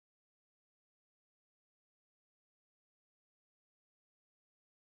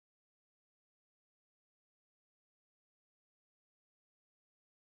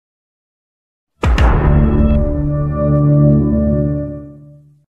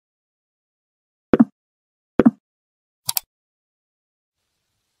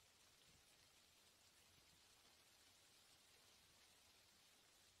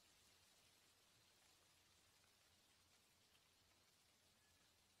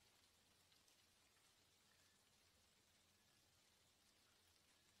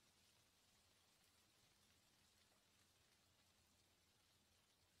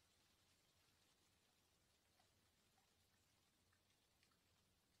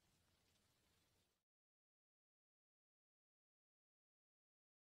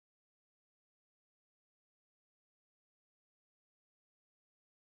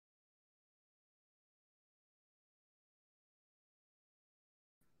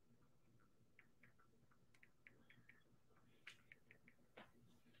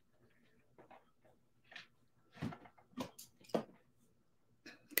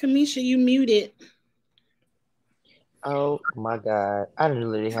Kamisha, you muted. Oh my God. I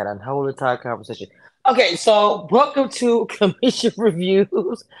literally had a whole entire conversation. Okay, so welcome to Commission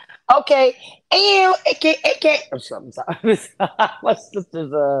Reviews. Okay, and I'm sorry. My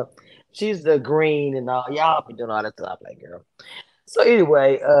sister's she's the green and all y'all be doing all that stuff like girl. So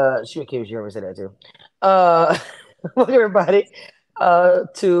anyway, she would keep sure we say that too. Uh welcome everybody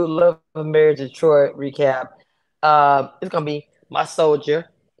to Love and Marriage Detroit recap. It's gonna be my soldier.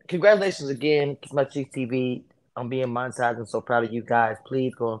 Congratulations again, my Cheeks TV on being monetized. I'm so proud of you guys.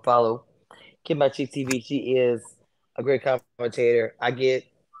 Please go and follow Kim My Cheeks TV. She is a great commentator. I get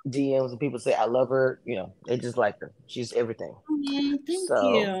DMs and people say I love her. You know, they just like her. She's everything. Thank So,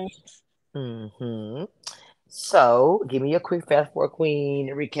 you. hmm so give me a quick fast forward queen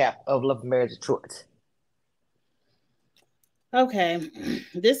recap of Love and Marriage Detroit. Okay,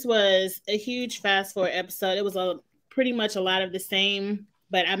 this was a huge fast forward episode. It was a pretty much a lot of the same,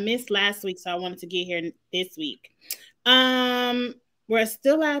 but I missed last week, so I wanted to get here this week. We're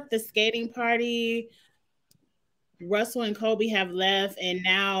still at the skating party. Russell and Kobe have left, and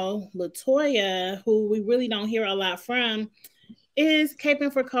now Latoya, who we really don't hear a lot from, is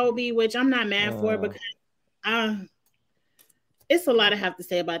caping for Kobe, which I'm not mad for Mm, because uh, it's a lot I have to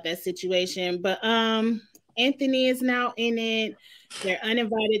say about that situation. But Anthony is now in it. They're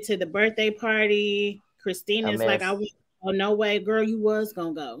uninvited to the birthday party. a Christina's like, I mess. went, oh no way, girl, you was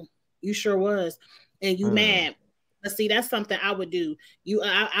gonna go. You sure was. And you Mm. mad. But see, that's something I would do.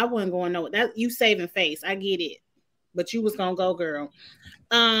 I wasn't going no that you saving face. I get it. But you was gonna go, girl.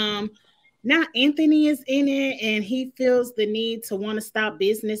 Um, Now Anthony is in it and he feels the need to want to stop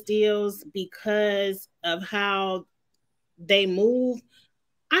business deals because of how they move.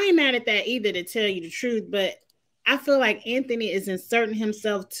 I ain't mad at that either, to tell you the truth, but I feel like Anthony is inserting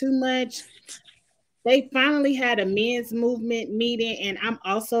himself too much. They finally had a men's movement meeting, and I'm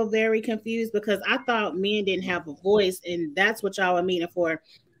also very confused because I thought men didn't have a voice, and that's what y'all are meeting for.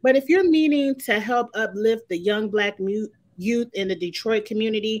 But if you're meeting to help uplift the young black youth in the Detroit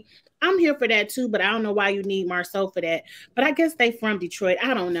community, I'm here for that too. But I don't know why you need Marceau for that. But I guess they from Detroit.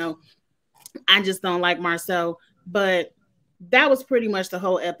 I don't know. I just don't like Marceau. But that was pretty much the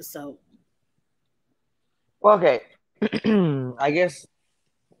whole episode. Well, okay. I guess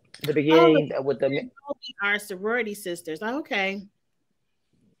the Oh, beginning with the the our sorority sisters. Okay.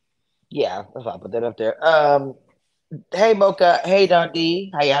 yeah, that's why I put that up there. Hey Mocha, hey Don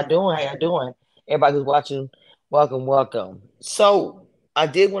D, how y'all doing? How y'all doing? Everybody who's watching, welcome, welcome. So I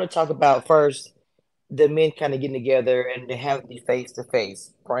did want to talk about first the men kind of getting together and they have the face to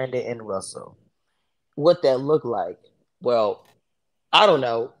face, Brandon and Russell. What that looked like? Well, I don't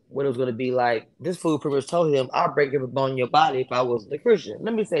know what it was going to be like. This fool pretty much told him, "I'll break every bone in your body if I was the Christian."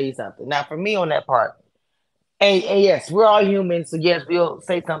 Let me say you something. Now, for me on that part, and yes, we're all humans, so yes, we'll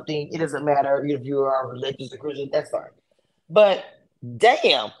say something. It doesn't matter if you are religious or Christian. That's fine. But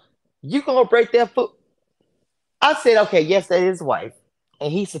damn, you gonna break that foot? I said, okay, yes, that is his wife,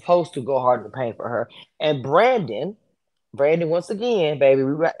 and he's supposed to go hard in the pain for her. And Brandon, once again, baby,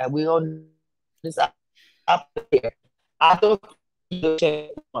 we on this out there. I don't think you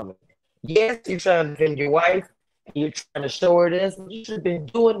woman. Yes, you're trying to defend your wife and you're trying to show her this, but you should have been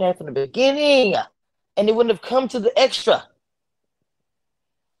doing that from the beginning, and it wouldn't have come to the extra.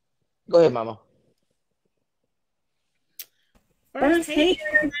 Go ahead, Mama. First, First, hey hey,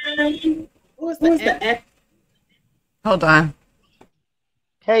 everyone. Who was the who's ex? the ex? Hold on.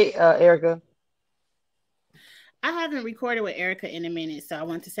 Hey, Erica, I haven't recorded with Erica in a minute, so I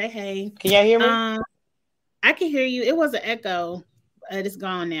want to say hey. can y'all hear me? Um, I can hear you. It was an echo. It's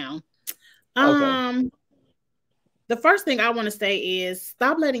gone now. Okay. Um, the first thing I want to say is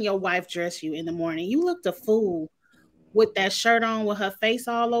stop letting your wife dress you in the morning. You looked a fool with that shirt on with her face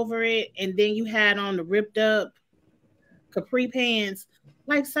all over it, and then you had on the ripped up capri pants.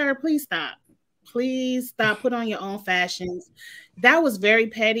 Like, sir, please stop. Please stop. Put on your own fashions. That was very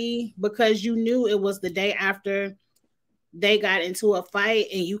petty because you knew it was the day after they got into a fight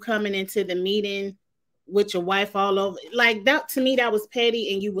and you coming into the meeting with your wife all over. Like that to me, that was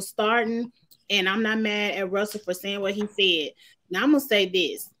petty and you were starting. And I'm not mad at Russell for saying what he said. Now I'm gonna say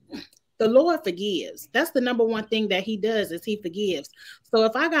this. The Lord forgives. That's the number one thing that he does is he forgives. So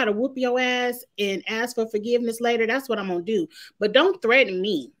if I gotta whoop your ass and ask for forgiveness later, that's what I'm gonna do. But don't threaten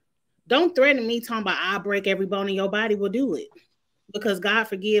me. Don't threaten me talking about I'll break every bone in your body. We'll do it because God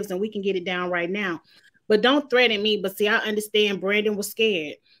forgives and we can get it down right now. But don't threaten me. But see, I understand Brandon was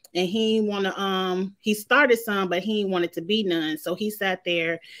scared and he didn't want to he started some, but he didn't want it to be none. So he sat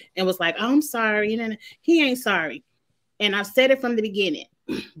there and was like, oh, I'm sorry. He ain't sorry. And I've said it from the beginning.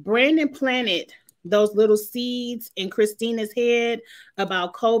 Brandon planted those little seeds in Christina's head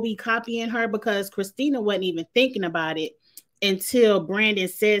about Kobe copying her, because Christina wasn't even thinking about it until Brandon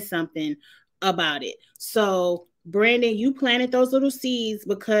said something about it. So, Brandon, you planted those little seeds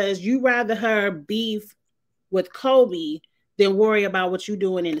because you rather her beef with Kobe than worry about what you're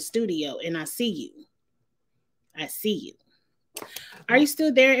doing in the studio. And I see you. I see you. Are you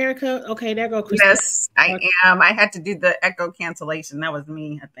still there, Erica? Okay, there go Christina. Yes, I am. I had to do the echo cancellation. That was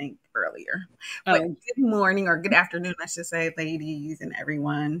me, I think, earlier. But good morning, or good afternoon, I should say, ladies and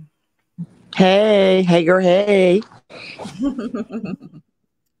everyone. Hey, girl, hey.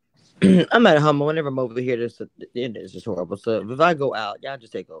 I'm at home. Whenever I'm over here, this is just horrible. So if I go out, y'all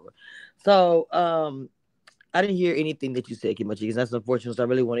just take over. So I didn't hear anything that you said, Kimchi, because that's unfortunate. So I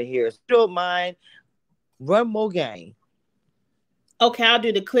really want to hear. So don't mind. Run more game. Okay, I'll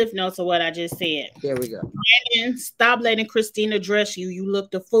do the cliff notes of what I just said. There we go. Brandon, stop letting Christina dress you. You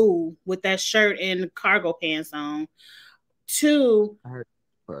looked a fool with that shirt and cargo pants on. 2,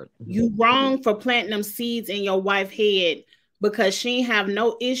 you wrong for planting them seeds in your wife's head, because she ain't have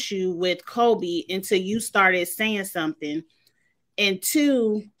no issue with Kobe until you started saying something. And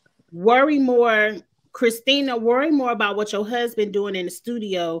 2, Christina, worry more about what your husband doing in the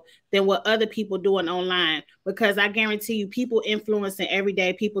studio than what other people doing online, because I guarantee you, people influencing every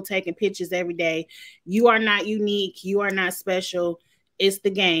day, people taking pictures every day. You are not unique. You are not special. It's the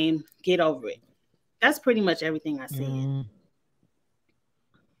game. Get over it. That's pretty much everything I said.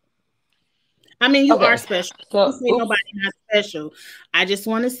 I mean, you are special. So, nobody not special. I just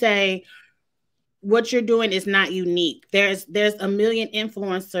want to say, what you're doing is not unique. There's a million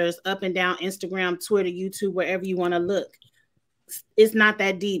influencers up and down Instagram, Twitter, YouTube, wherever you want to look. It's not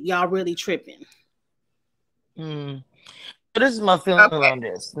that deep. Y'all really tripping. So this is my feeling around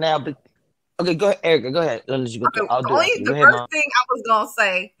this. Now, okay, go ahead, Erica. Go ahead. I'll let you go. I'll do it. The first thing I was gonna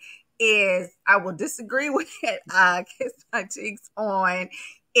say is I will disagree with Kiss My Cheeks on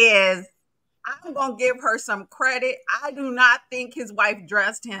is I'm going to give her some credit. I do not think his wife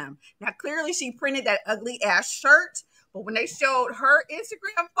dressed him. Now, clearly she printed that ugly ass shirt, but when they showed her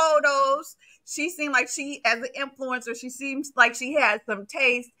Instagram photos, she seemed like she, as an influencer, she seems like she had some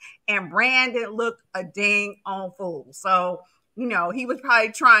taste, and Brandon looked a dang on fool. So, he was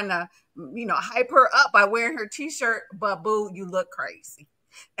probably trying to, hype her up by wearing her t-shirt, but boo, you look crazy.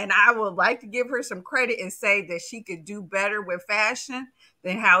 And I would like to give her some credit and say that she could do better with fashion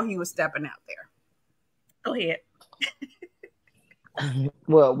than how he was stepping out there. Go ahead.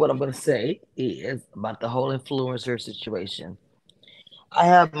 Well, what I'm going to say is about the whole influencer situation. I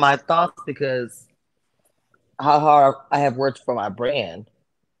have my thoughts because how hard I have worked for my brand.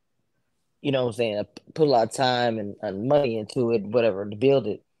 You know what I'm saying? I put a lot of time and money into it, whatever, to build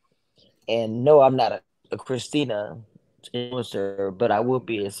it. And no, I'm not a Christina influencer, but I will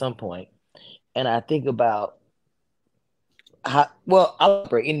be at some point. And I think about I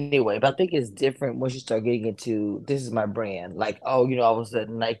operate anyway, but I think it's different once you start getting into this is my brand. Like, all of a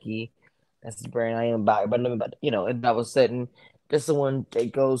sudden Nike, that's the brand I am about. But and all of a sudden there's someone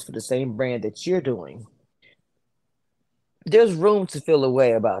that goes for the same brand that you're doing. There's room to feel a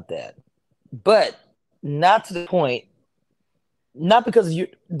way about that, but not to the point. Not because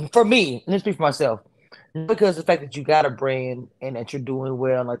for me, let me speak for myself. Not because of the fact that you got a brand and that you're doing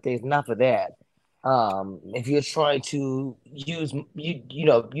well and like things. Not for that. If you're trying to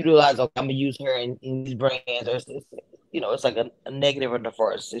utilize, okay, I'm gonna use her in these brands, or it's like a negative or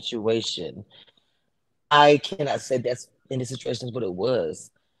default situation. I cannot say that's in this situation is what it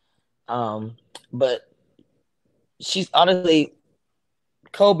was. But she's honestly,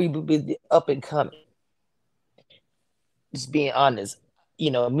 Kobe would be up and coming. Just being honest, me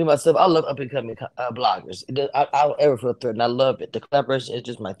myself, I love up and coming bloggers. I don't ever feel threatened. I love it. The collaboration is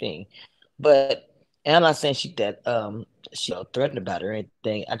just my thing. But and I'm not saying she threatened about it or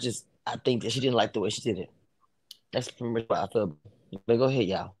anything. I think that she didn't like the way she did it. That's pretty much what I feel. But go ahead,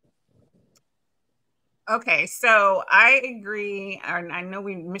 y'all. Okay, so I agree, and I know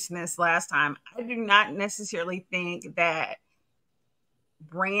we mentioned this last time. I do not necessarily think that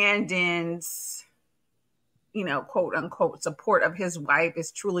Brandon's, quote unquote, support of his wife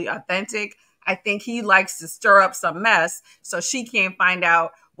is truly authentic. I think he likes to stir up some mess so she can't find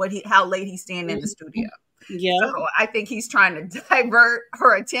out how late he's staying in the studio. Yeah. So I think he's trying to divert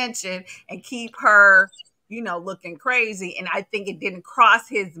her attention and keep her, looking crazy. And I think it didn't cross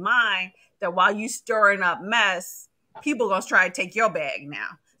his mind that while you stirring up mess, people going to try to take your bag now.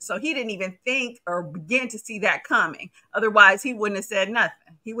 So he didn't even think or begin to see that coming. Otherwise, he wouldn't have said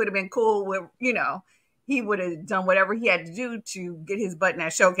nothing. He would have been cool with, he would have done whatever he had to do to get his butt in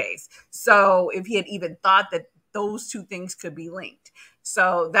that showcase. So if he had even thought that those two things could be linked.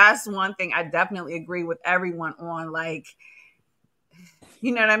 So that's one thing I definitely agree with everyone on. Like,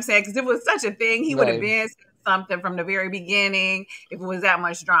 you know what I'm saying? Because if it was such a thing, he would have been something from the very beginning if it was that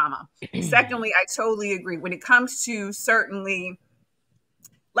much drama. Secondly, I totally agree. When it comes to certainly,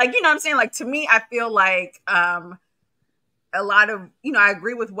 like, you know what I'm saying? Like, to me, I feel like a lot of, you know, I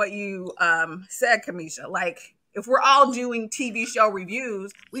agree with what you said, Kamisha. Like, if we're all doing TV show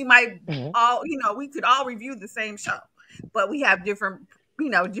reviews, we might all, you know, we could all review the same show, but we have different, you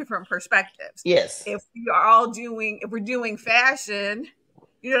know, different perspectives. Yes. If we're doing fashion,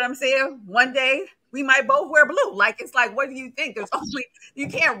 you know what I'm saying? One day we might both wear blue. Like, it's like, what do you think? You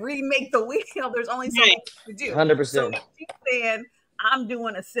can't remake the wheel. There's only so much to do. 100%. So she's saying, I'm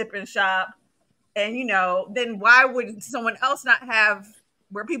doing a sip and shop. And, you know, then why would someone else not have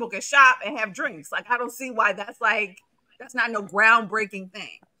where people can shop and have drinks? Like, I don't see why that's not no groundbreaking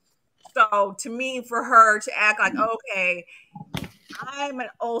thing. So to me, for her to act like, okay, I'm an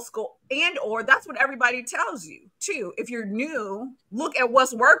old school, or that's what everybody tells you too. If you're new, look at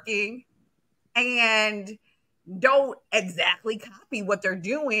what's working and don't exactly copy what they're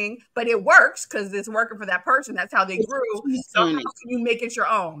doing, but it works because it's working for that person. That's how they grew. So how can you make it your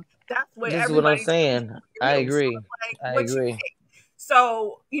own? That's what this is what I'm saying. I agree. So I agree.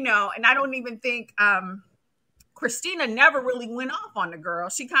 So, you know, and I don't even think Christina never really went off on the girl.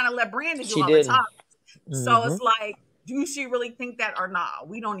 She kind of let Brandon do all the talk. So it's like, do she really think that or not?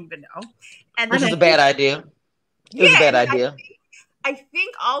 We don't even know. And this is a bad idea. It was a bad idea. I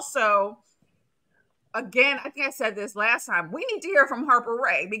think also, again, I think I said this last time, we need to hear from Harper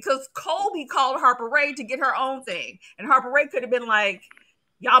Ray, because Colby called Harper Ray to get her own thing. And Harper Ray could have been like,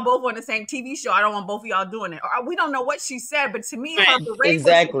 y'all both on the same TV show. I don't want both of y'all doing it. Or we don't know what she said, but to me, Harper Ray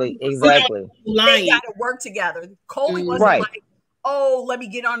exactly. They got to work together. Colby wasn't like, oh, let me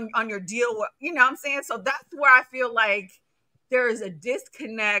get on your deal. You know what I'm saying? So that's where I feel like there is a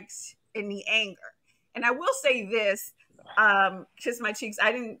disconnect in the anger. And I will say this, Kiss My Cheeks,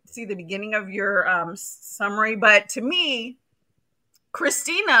 I didn't see the beginning of your summary, but to me,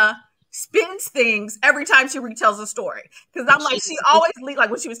 Christina spins things every time she retells a story. Because I'm like, she always, like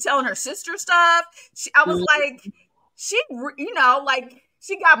when she was telling her sister stuff, I was like, you know, like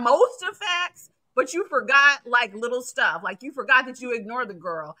she got most of the facts, but you forgot like little stuff. Like you forgot that you ignored the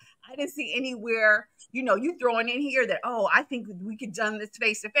girl. I didn't see anywhere, you know, you throwing in here that, oh, I think we could done this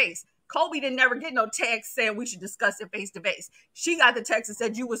face to face. Colby didn't never get no text saying we should discuss it face to face. She got the text that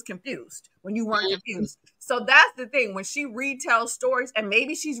said you was confused when you weren't confused. So that's the thing. When she retells stories, and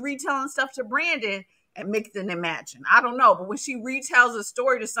maybe she's retelling stuff to Brandon and mixing and matching. I don't know. But when she retells a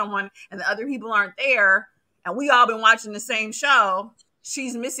story to someone and the other people aren't there, and we all been watching the same show,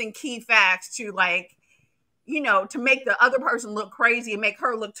 she's missing key facts to, like, you know, to make the other person look crazy and make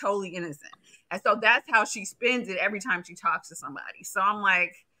her look totally innocent. And so that's how she spins it every time she talks to somebody. So I'm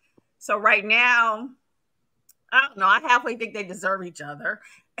like, so right now, I don't know. I halfway think they deserve each other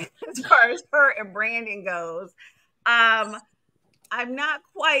as far as her and Brandon goes. I'm not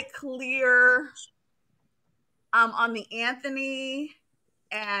quite clear on the Anthony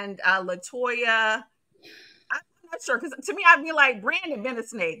and LaToya. I'm not sure, because to me, I'd be like, Brandon been a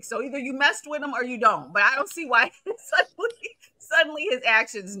snake. So either you messed with him or you don't. But I don't see why suddenly his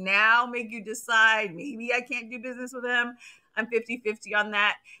actions now make you decide maybe I can't do business with him. I'm 50-50 on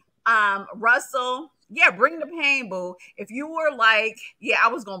that. Russell, yeah, bring the pain, boo. If you were like, yeah, I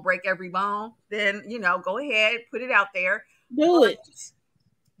was gonna break every bone, then, you know, go ahead, put it out there. Do it.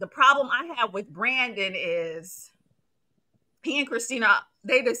 The problem I have with Brandon is he and Christina,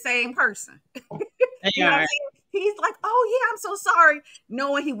 they the same person. You know what I mean? He's like, oh yeah, I'm so sorry,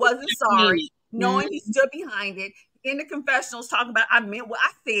 knowing he wasn't sorry, knowing he stood behind it. In the confessionals, talking about, I meant what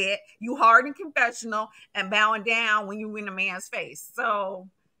I said. You hard in confessional and bowing down when you in a man's face. So,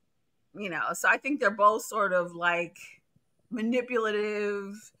 you know, so I think they're both sort of like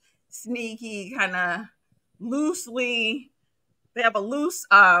manipulative, sneaky, kind of loosely. They have a loose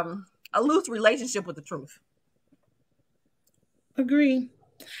relationship with the truth. Agree.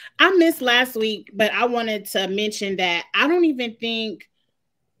 I missed last week, but I wanted to mention that I don't even think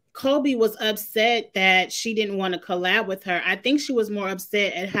Colby was upset that she didn't want to collab with her. I think she was more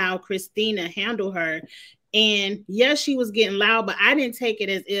upset at how Christina handled her. And yes, she was getting loud, but I didn't take it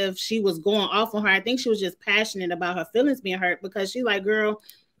as if she was going off on her. I think she was just passionate about her feelings being hurt, because she's like, girl,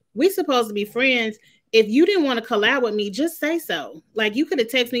 we supposed to be friends. If you didn't want to collab with me, just say so. Like, you could have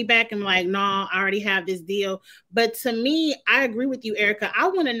texted me back and like, no, I already have this deal. But to me, I agree with you, Erica. I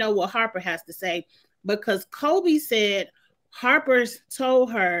want to know what Harper has to say, because Colby said Harper told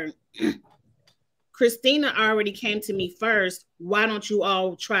her Christina already came to me first. Why don't you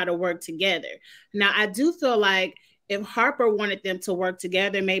all try to work together? Now, I do feel like if Harper wanted them to work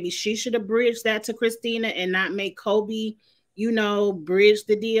together, maybe she should have bridged that to Christina and not make Kobe, bridge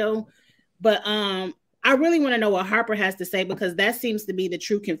the deal. But I really want to know what Harper has to say, because that seems to be the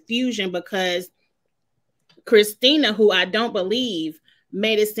true confusion, because Christina, who I don't believe,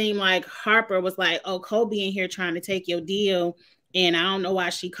 made it seem like Harper was like, oh, Kobe in here trying to take your deal, and I don't know why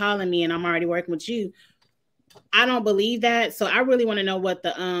she calling me, and I'm already working with you. I don't believe that. So I really want to know what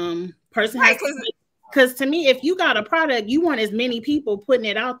the person has to say. Because to me, if you got a product, you want as many people putting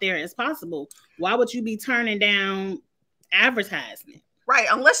it out there as possible. Why would you be turning down advertisement? Right,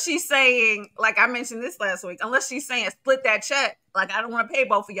 unless she's saying, like I mentioned this last week, unless she's saying split that check, like I don't want to pay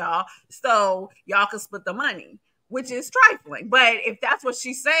both of y'all, so y'all can split the money, which is trifling. But if that's what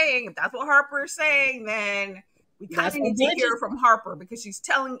she's saying, if that's what Harper is saying, then we kind of need to hear from Harper, because she's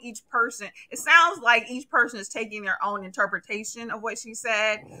telling each person. It sounds like each person is taking their own interpretation of what she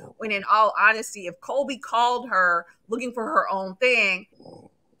said, when in all honesty, if Colby called her looking for her own thing,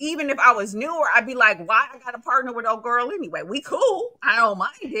 even if I was newer, I'd be like, why I got to partner with old girl anyway? We cool. I don't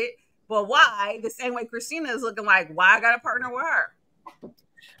mind it. But why? The same way Christina is looking like, why I got to partner with her?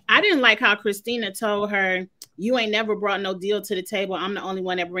 I didn't like how Christina told her, you ain't never brought no deal to the table. I'm the only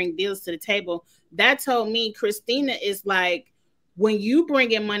one that bring deals to the table. That told me Christina is like, when you bring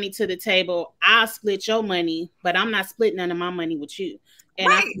in money to the table, I'll split your money, but I'm not splitting none of my money with you. And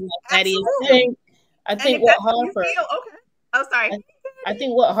right. I feel like that is. I think what Harper. Okay. Oh, sorry. I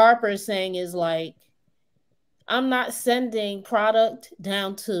think what Harper is saying is like, I'm not sending product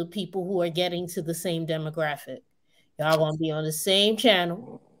down to people who are getting to the same demographic. Y'all gonna be on the same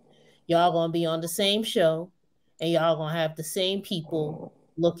channel. Y'all gonna be on the same show, and y'all gonna have the same people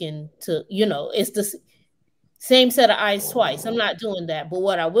looking to, it's the same set of eyes twice. I'm not doing that. But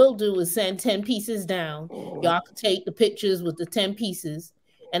what I will do is send 10 pieces down. Y'all can take the pictures with the 10 pieces,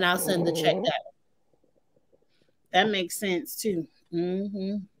 and I'll send the check down. That makes sense too.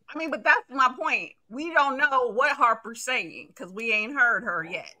 Mm-hmm. I mean, but that's my point. We don't know what Harper's saying because we ain't heard her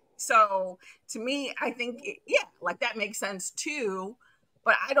yet. So to me, I think, like that makes sense too.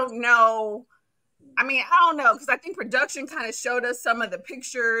 But I don't know. I mean, I don't know, because I think production kind of showed us some of the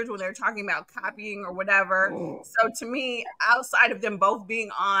pictures when they're talking about copying or whatever. So to me, outside of them both being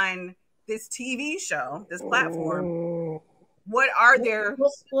on this TV show, this platform, what are their...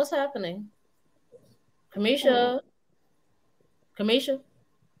 What's happening? Kamisha?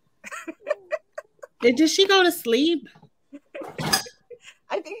 Did she go to sleep?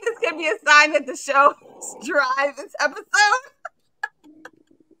 I think this could be a sign that the show is dry this episode.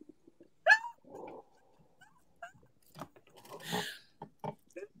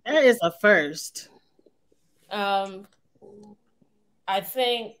 That is a first. I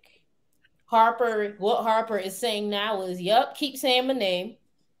think what Harper is saying now is, yep, keep saying my name.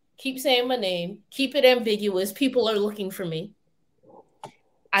 Keep saying my name. Keep it ambiguous. People are looking for me.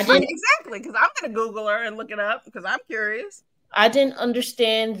 Exactly, because I'm going to Google her and look it up because I'm curious. I didn't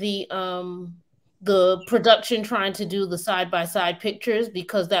understand the production trying to do the side-by-side pictures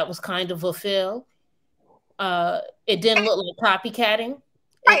because that was kind of a fail. It didn't look like copycatting.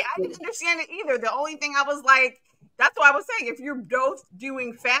 Right, I didn't understand it either. The only thing I was like, that's what I was saying. If you're both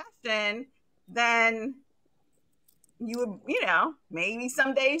doing fashion, then you would, maybe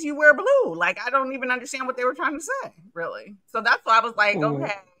some days you wear blue. Like, I don't even understand what they were trying to say, really. So that's why I was like,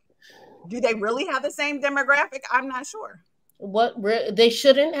 okay, do they really have the same demographic? I'm not sure. They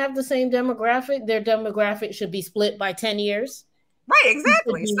shouldn't have the same demographic. Their demographic should be split by 10 years. Right,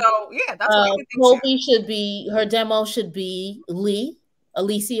 exactly. So, yeah, that's what I think. Kobe her demo should be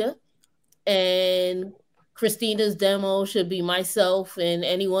Alicia, and Christina's demo should be myself and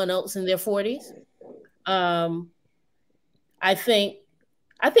anyone else in their 40s. I think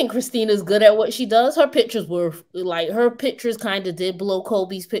Christina's good at what she does. Her pictures kind of did blow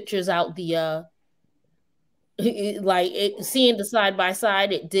Kobe's pictures out the seeing the side by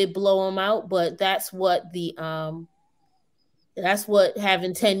side, it did blow them out, but that's what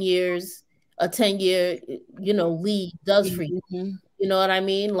having 10 years, a 10-year, lead does for you. Mm-hmm. You know what I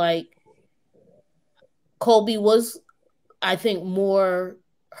mean? Like, Kobe was, I think, more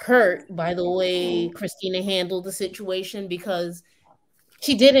hurt by the way Christina handled the situation, because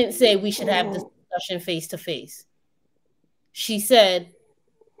she didn't say we should have this discussion face to face. She said,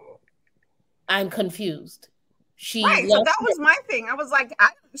 I'm confused. Right, so that was my thing. I was like,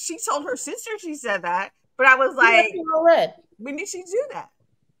 she told her sister she said that, but I was like, when did she do that?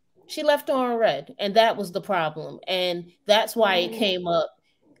 She left on red, and that was the problem. And that's why it came up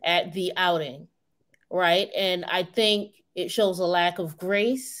at the outing, right? And I think it shows a lack of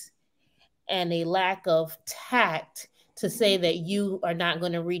grace and a lack of tact to say that you are not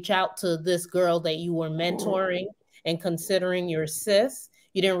going to reach out to this girl that you were mentoring and considering your sis.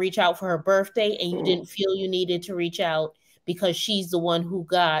 You didn't reach out for her birthday, and you didn't feel you needed to reach out because she's the one who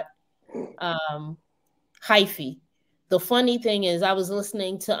got hyphy. The funny thing is, I was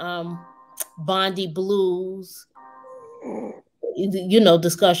listening to Bondi Blues,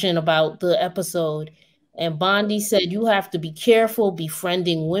 discussion about the episode, and Bondi said you have to be careful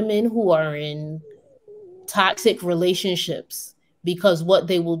befriending women who are in toxic relationships, because what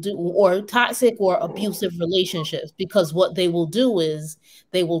they will do, or toxic or abusive relationships, because what they will do is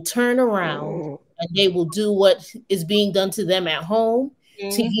they will turn around and they will do what is being done to them at home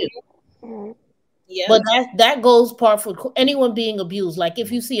to you. Yeah. But that goes part for anyone being abused. Like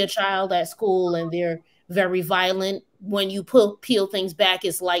if you see a child at school and they're very violent, when you peel things back,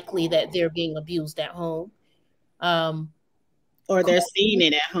 it's likely that they're being abused at home. Or they're seeing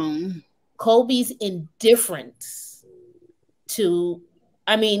it at home. Kobe's indifference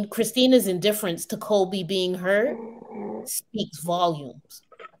Christina's indifference to Kobe being hurt speaks volumes.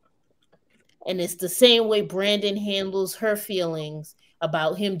 And it's the same way Brandon handles her feelings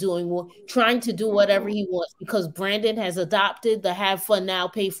about him trying to do whatever he wants, because Brandon has adopted the have fun now,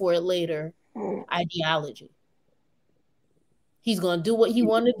 pay for it later ideology. He's going to do what he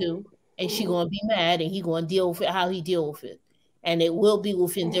want to do, and she's going to be mad, and he's going to deal with it how he deal with it. And it will be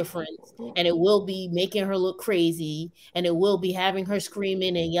with indifference, and it will be making her look crazy, and it will be having her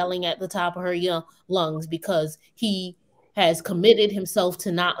screaming and yelling at the top of her lungs, because he has committed himself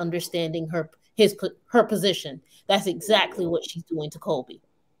to not understanding her position. That's exactly what she's doing to Kobe.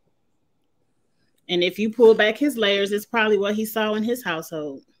 And if you pull back his layers, it's probably what he saw in his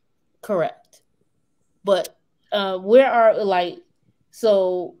household. Correct. But Russell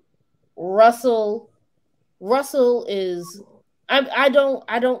is, I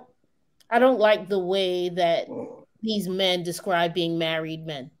don't like the way that these men describe being married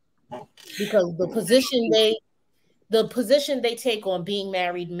men, because the position they take on being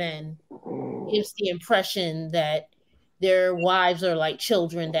married men gives the impression that their wives are like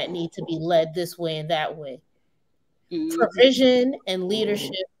children that need to be led this way and that way. Provision and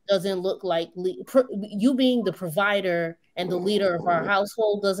leadership doesn't look like you being the provider and the leader of our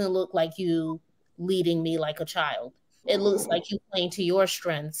household doesn't look like you leading me like a child. It looks like you playing to your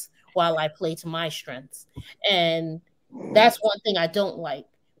strengths while I play to my strengths. And that's one thing I don't like.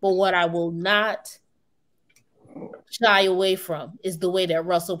 But what I will not shy away from is the way that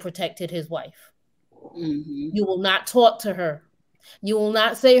Russell protected his wife. You will not talk to her. You will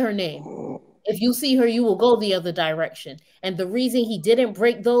not say her name. If you see her, you will go the other direction. And the reason he didn't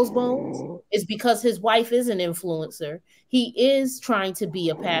break those bones is because his wife is an influencer. He is trying to be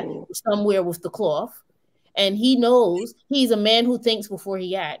a pat somewhere with the cloth. And he knows he's a man who thinks before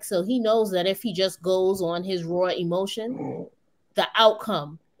he acts. So he knows that if he just goes on his raw emotion, the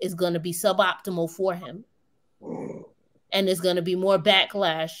outcome is going to be suboptimal for him. And there's going to be more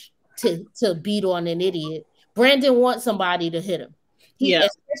backlash to beat on an idiot. Brandon wants somebody to hit him. He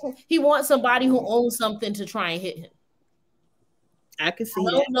wants somebody who owns something to try and hit him. I can see.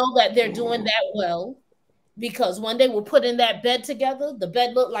 I don't know that they're doing that well, because when they were putting that bed together, the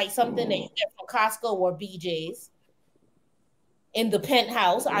bed looked like something that you get from Costco or BJ's in the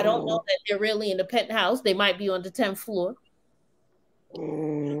penthouse. I don't know that they're really in the penthouse. They might be on the 10th floor.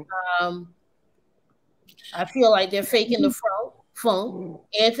 I feel like they're faking the phone.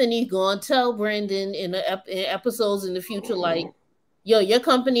 Anthony going to tell Brandon in episodes in the future, like, yo, your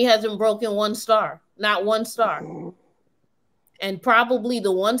company hasn't broken 1 star, not 1 star. And probably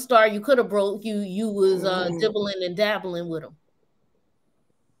the 1 star you could have broke, you was dibbling and dabbling with them.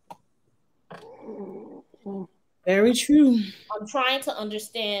 Very true. I'm trying to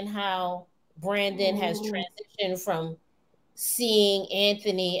understand how Brandon has transitioned from seeing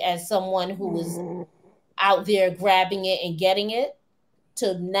Anthony as someone who was out there grabbing it and getting it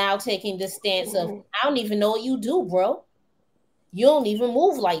to now taking the stance of, I don't even know what you do, bro. You don't even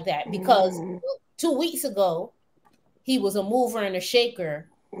move like that, because 2 weeks ago, he was a mover and a shaker,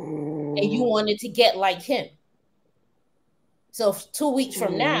 and you wanted to get like him. So 2 weeks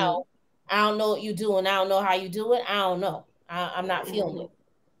from now, I don't know what you do, and I don't know how you do it. I don't know. I'm not feeling it.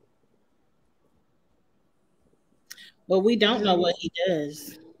 Well, we don't know what he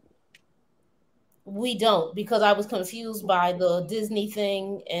does. We don't, because I was confused by the Disney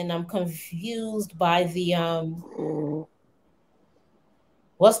thing, and I'm confused by the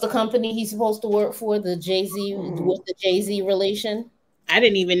what's the company he's supposed to work for? The Jay-Z, with the Jay-Z relation? I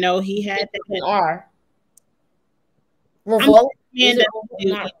didn't even know he had that. R. Revolt?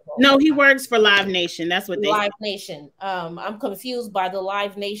 No, he works for Live Nation. That's what they Live Nation. I'm confused by the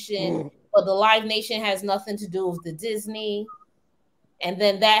Live Nation but the Live Nation has nothing to do with the Disney. And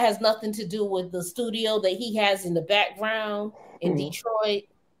then that has nothing to do with the studio that he has in the background in Detroit.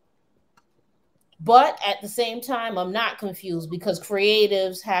 But at the same time, I'm not confused because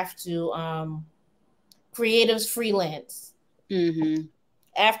creatives have to, creatives freelance. Mm-hmm.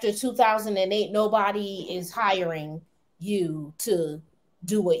 After 2008, nobody is hiring you to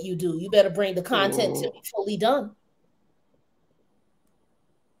do what you do. You better bring the content to be fully done.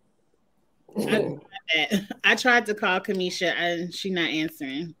 I tried to call Kamisha and she's not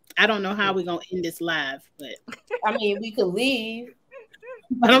answering. I don't know how we're gonna end this live, but I mean, we could leave.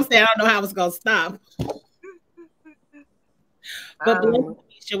 But I'm saying I don't know how it's gonna stop. But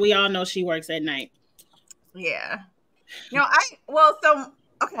Kamisha, we all know she works at night. Yeah.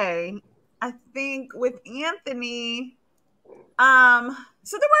 Okay. I think with Anthony,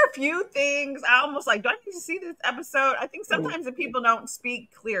 so there were a few things I almost like, do I need to see this episode? I think sometimes the people don't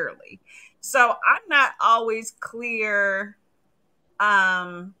speak clearly. So I'm not always clear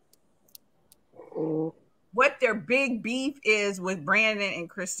what their big beef is with Brandon and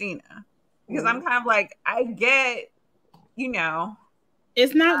Christina. Because I'm kind of like, I get,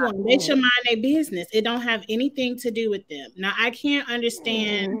 it's not one. They should mind their business. It don't have anything to do with them. Now, I can't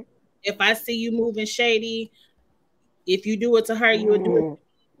understand if I see you moving shady. If you do it to her, you would do it.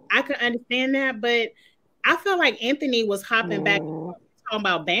 I can understand that, but I feel like Anthony was hopping back talking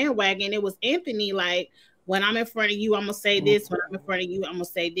about bandwagon. It was Anthony like, when I'm in front of you, I'm gonna say this. When I'm in front of you, I'm gonna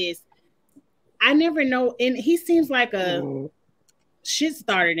say this. I never know, and he seems like a shit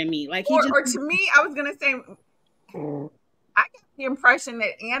starter to me. Like or to me, I was gonna say, I got the impression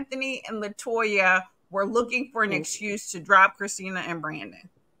that Anthony and LaToya were looking for an excuse to drop Christina and Brandon,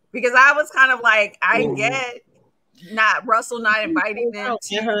 because I was kind of like, I get Russell not inviting them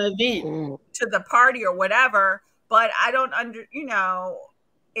to her event, to the party or whatever, but I don't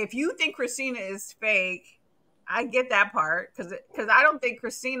if you think Christina is fake, I get that part, because I don't think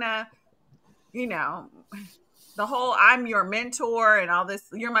Christina, the whole I'm your mentor and all this,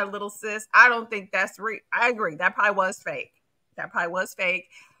 you're my little sis, I don't think that's real. I agree, that probably was fake.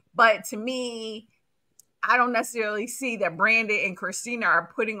 But to me, I don't necessarily see that Brandon and Christina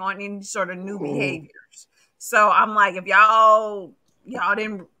are putting on any sort of new behaviors. So I'm like, if y'all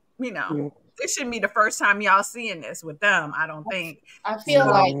didn't, this shouldn't be the first time y'all seeing this with them, I don't think. I feel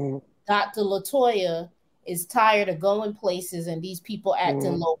like Dr. LaToya is tired of going places and these people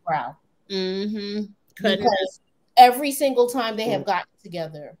acting lowbrow. Because every single time they have gotten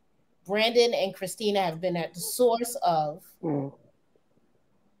together, Brandon and Christina have been at the source of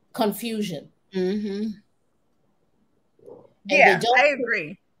confusion. Yeah, I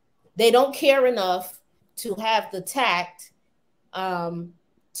agree. They don't care enough to have the tact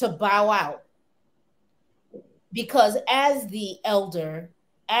to bow out. Because as the elder,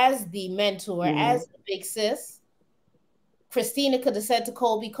 as the mentor, as the big sis, Christina could have said to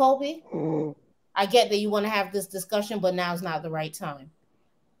Colby, I get that you want to have this discussion, but now's not the right time.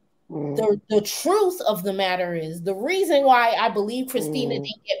 The truth of the matter is, the reason why I believe Christina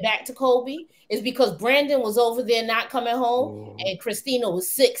didn't get back to Colby is because Brandon was over there not coming home and Christina was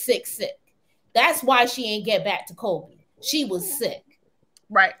sick. That's why she ain't get back to Colby. She was sick.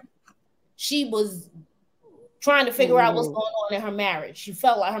 Right. She was trying to figure out what's going on in her marriage. She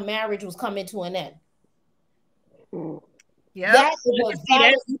felt like her marriage was coming to an end. Yeah.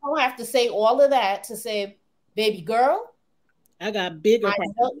 You don't have to say all of that to say, baby girl, I got bigger.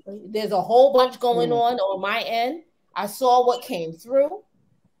 There's a whole bunch going on my end. I saw what came through.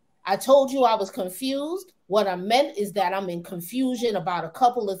 I told you I was confused. What I meant is that I'm in confusion about a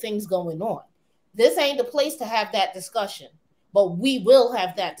couple of things going on. This ain't the place to have that discussion, but we will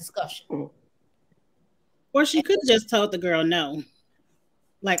have that discussion. Or she could have just told the girl no.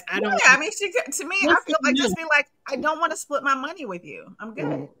 Like, I don't. Yeah, I mean, she could, to me, I feel like just be like, I don't want to split my money with you. I'm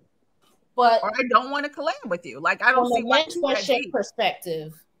good. But or I don't want to collab with you. Like, I don't see why. From a mentorship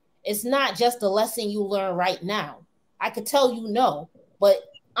perspective, it's not just a lesson you learn right now. I could tell you no, but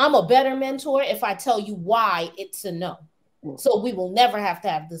I'm a better mentor if I tell you why it's a no. So we will never have to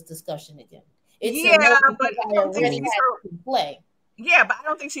have this discussion again. It's but I don't think she's her play. Yeah, but I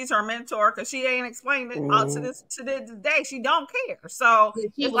don't think she's her mentor because she ain't explained it all to this day. She don't care. So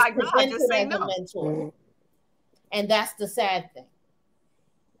it's like, no, just say no. Mentor. And that's the sad thing.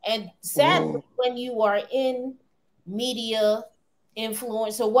 And sadly, when you are in media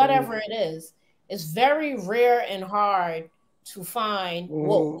influence or whatever it is, it's very rare and hard to find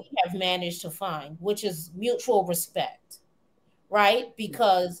what we have managed to find, which is mutual respect, right?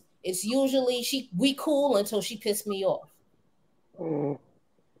 Because it's usually we cool until she pissed me off.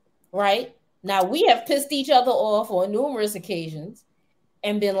 Right? Now we have pissed each other off on numerous occasions,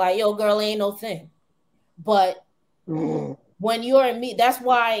 and been like, yo, girl, ain't no thing. But when you're in me, that's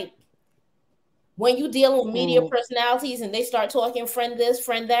why when you deal with media personalities and they start talking friend this,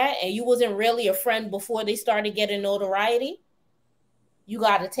 friend that, and you wasn't really a friend before they started getting notoriety, you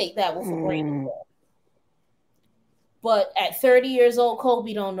got to take that with a grain of salt. But at 30 years old,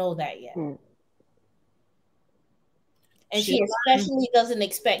 Kobe don't know that yet. And she especially doesn't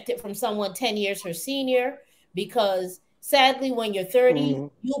expect it from someone 10 years her senior, because sadly, when you're 30,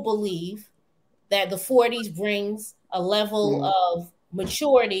 you believe that the 40s brings a level of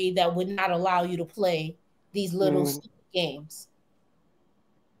maturity that would not allow you to play these little games.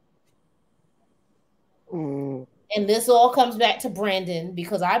 And this all comes back to Brandon,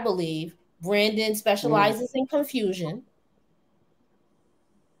 because I believe Brandon specializes in confusion.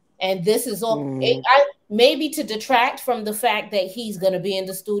 And this is all maybe to detract from the fact that he's going to be in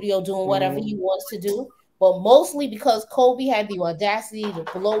the studio doing whatever he wants to do, but mostly because Kobe had the audacity to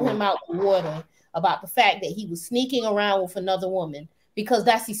blow him out the water about the fact that he was sneaking around with another woman, because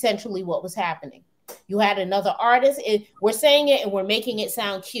that's essentially what was happening. You had another artist. We're saying it and we're making it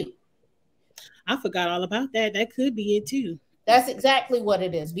sound cute. I forgot all about that. That could be it too. That's exactly what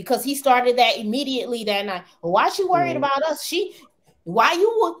it is, because he started that immediately that night. Well, why she worried about us? Why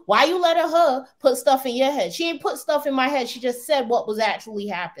you letting her put stuff in your head? She ain't put stuff in my head. She just said what was actually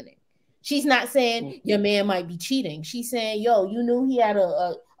happening. She's not saying your man might be cheating. She's saying, yo, you knew he had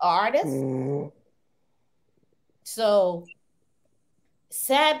a artist. So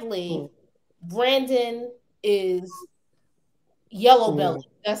sadly, Brandon is yellow belly.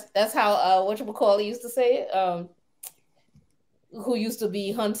 That's how whatchamacallit used to say it. Who used to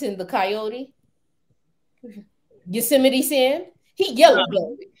be hunting the coyote? Yosemite Sam. He yellow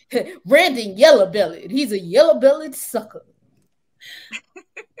bellied. Brandon yellow bellied. He's a yellow bellied sucker.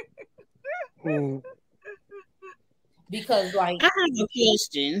 Because like I have a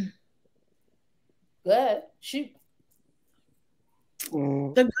question. Go ahead. Shoot.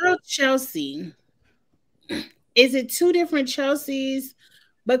 The girl Chelsea, is it two different Chelseas?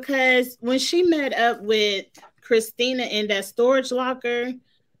 Because when she met up with Christina in that storage locker,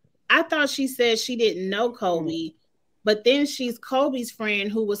 I thought she said she didn't know Kobe, but then she's Kobe's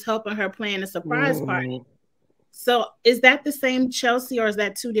friend who was helping her plan a surprise party. So is that the same Chelsea, or is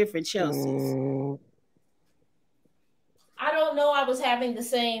that two different Chelseas? I don't know. I was having the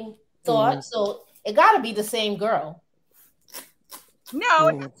same thought, so it got to be the same girl. No,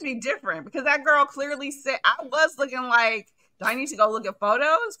 it has to be different, because that girl clearly said, I was looking like, do I need to go look at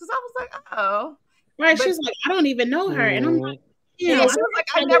photos? Because I was like, oh. Right. She's like, I don't even know her. And I'm like, yeah, she was like,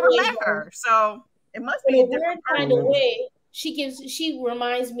 I never met her. So it must be a different kind of way. She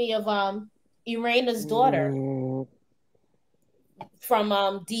reminds me of Irena's daughter from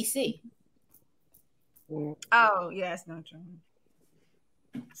DC. Oh, yes, no true.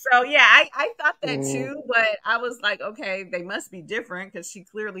 So yeah, I thought that too, but I was like, okay, they must be different, because she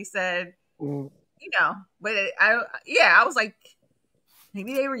clearly said, you know, but I was like,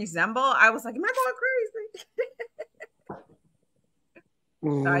 maybe they resemble. I was like, am I going crazy?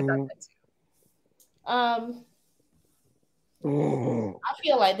 So I thought that too. I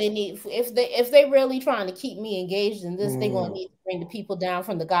feel like they need, if they really trying to keep me engaged in this, they're gonna need to bring the people down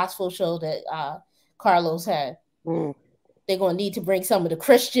from the gospel show that Carlos had. They're gonna need to bring some of the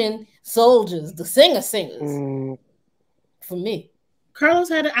Christian soldiers, the singers, for me. Carlos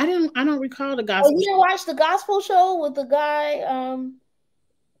had I don't recall the gospel. Oh, you didn't watch the gospel show with the guy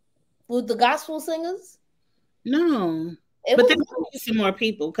with the gospel singers? No. But they need some more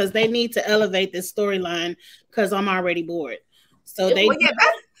people, because they need to elevate this storyline, because I'm already bored. So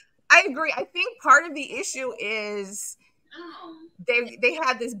I agree. I think part of the issue is they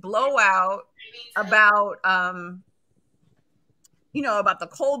had this blowout about about the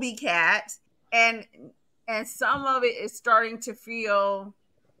Colby cat, and some of it is starting to feel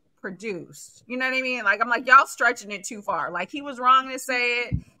produced. You know what I mean? Like, I'm like, y'all stretching it too far. Like, he was wrong to say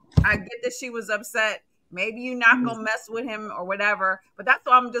it. I get that she was upset. Maybe you're not gonna mess with him or whatever. But that's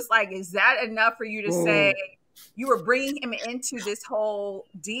why I'm just like, is that enough for you to say you were bringing him into this whole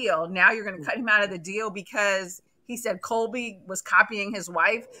deal? Now you're gonna cut him out of the deal because he said Colby was copying his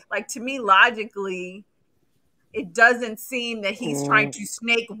wife? Like, to me, logically, it doesn't seem that he's trying to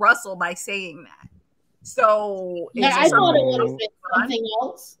snake Russell by saying that. So yeah, I thought it would have been something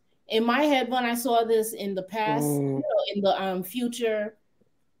else. In my head, when I saw this in the past, in the future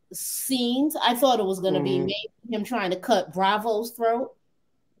scenes, I thought it was going to be maybe him trying to cut Bravo's throat,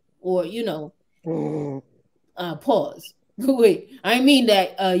 or pause. Wait, I mean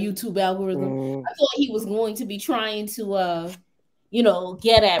that YouTube algorithm. I thought he was going to be trying to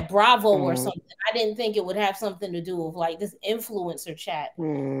get at Bravo or something. I didn't think it would have something to do with like this influencer chat.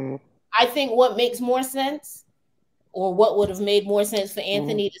 I think what makes more sense, or what would have made more sense for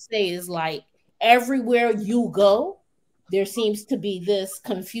Anthony to say, is like, everywhere you go, there seems to be this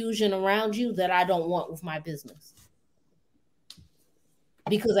confusion around you that I don't want with my business.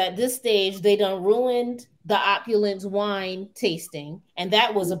 Because at this stage, they done ruined the Opulence wine tasting, and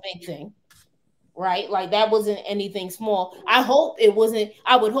that was a big thing, right? Like, that wasn't anything small. I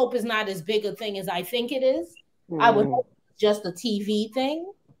would hope it's not as big a thing as I think it is. I would hope it's just a TV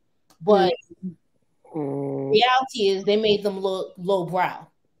thing, but reality is they made them look lowbrow.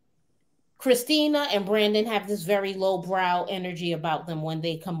 Christina and Brandon have this very lowbrow energy about them when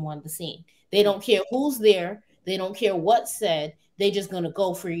they come on the scene. They don't care who's there. They don't care what's said. They just gonna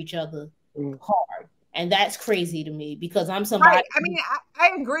go for each other hard, and that's crazy to me because I'm somebody. Right. I mean,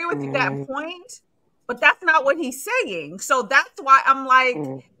 I agree with you that point, but that's not what he's saying. So that's why I'm like,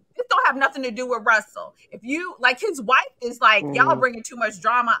 this don't have nothing to do with Russell. If you like, his wife is like, y'all bringing too much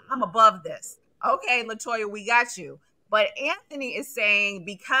drama. I'm above this. Okay, Latoya, we got you. But Anthony is saying,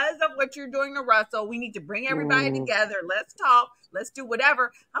 because of what you're doing to Russell, we need to bring everybody together. Let's talk. Let's do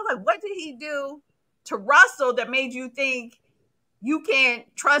whatever. I'm like, what did he do to Russell that made you think you can't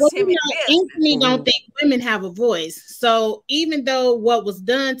trust him in this? Anthony don't think women have a voice. So even though what was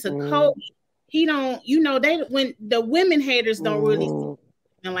done to Kobe, he don't, when the women haters don't really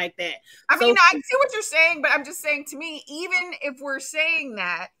see like that. I mean, I see what you're saying, but I'm just saying, to me, even if we're saying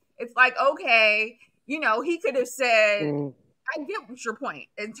that, it's like, okay, he could have said, I get your point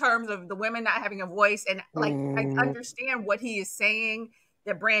in terms of the women not having a voice. And like, I understand what he is saying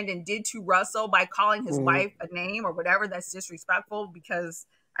that Brandon did to Russell by calling his wife a name or whatever. That's disrespectful, because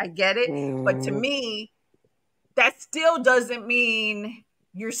I get it. But to me, that still doesn't mean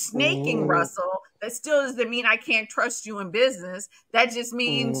you're snaking Russell. That still doesn't mean I can't trust you in business. That just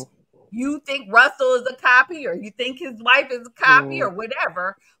means you think Russell is a copy, or you think his wife is a copy, or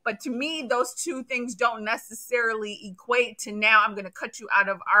whatever. But to me, those two things don't necessarily equate to now I'm going to cut you out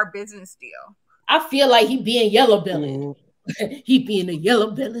of our business deal. I feel like he being yellow-bellied. He being a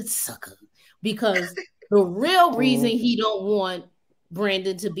yellow-bellied sucker. Because the real reason he don't want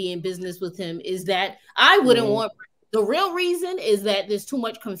Brandon to be in business with him is that I wouldn't want. The real reason is that there's too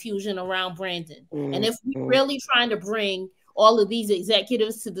much confusion around Brandon. And if we're really trying to bring all of these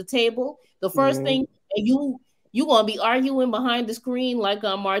executives to the table, the first thing you gonna be arguing behind the screen like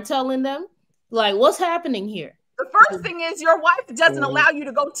Martell and them, like, what's happening here? The first thing is your wife doesn't allow you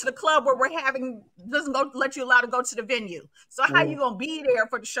to go to the club where we're having, doesn't let you allow to go to the venue. So how you gonna be there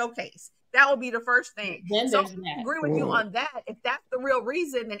for the showcase? That would be the first thing. Then so I agree with you on that. If that's the real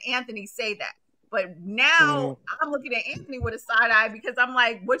reason, then Anthony say that. But now I'm looking at Anthony with a side eye, because I'm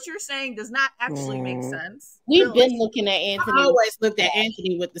like, what you're saying does not actually make sense. We've been looking at Anthony. I always looked at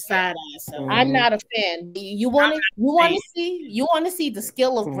Anthony with the side eye. So I'm not a fan. You want to see the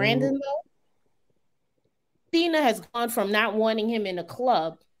skill of Brandon though? Tina has gone from not wanting him in a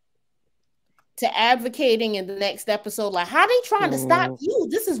club to advocating in the next episode, like, how they trying to stop you?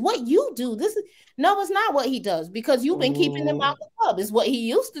 This is what you do. No, it's not what he does, because you've been keeping him out the club. It's what he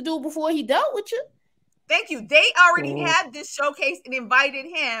used to do before he dealt with you. Thank you. They already had this showcase and invited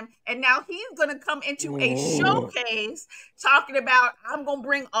him, and now he's going to come into a showcase talking about, I'm going to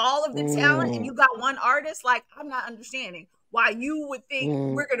bring all of the talent, and you got one artist. Like, I'm not understanding why you would think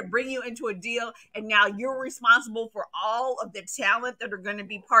we're going to bring you into a deal, and now you're responsible for all of the talent that are going to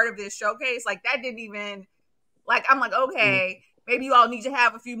be part of this showcase. Like, that didn't even, like, I'm like, okay, maybe you all need to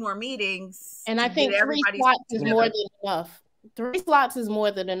have a few more meetings. And I think 3 slots is more than enough. 3 slots is more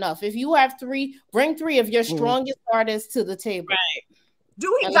than enough. If you have 3, bring 3 of your strongest artists to the table. Right.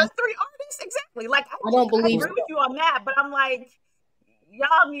 Do we got 3 artists? Exactly. Like, I don't believe I agree with you on that, but I'm like,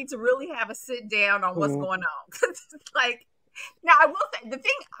 y'all need to really have a sit down on what's going on. Because like, now I will say, the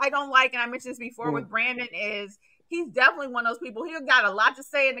thing I don't like, and I mentioned this before with Brandon, is he's definitely one of those people. He got a lot to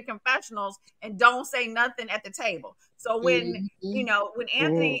say in the confessionals and don't say nothing at the table. So when, when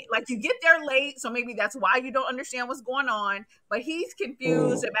Anthony, like, you get there late, so maybe that's why you don't understand what's going on, but he's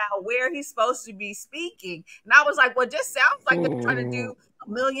confused about where he's supposed to be speaking. And I was like, well, this sounds like they're trying to do a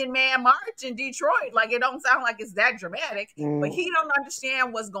 1,000,000-man march in Detroit. Like, it don't sound like it's that dramatic, but he don't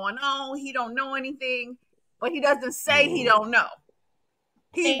understand what's going on. He don't know anything, but he doesn't say he don't know.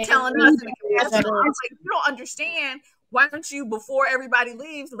 He's telling us in the confessional, like, you don't understand. Why don't you, before everybody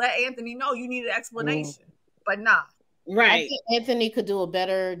leaves, let Anthony know you need an explanation? But nah. Right. I think Anthony could do a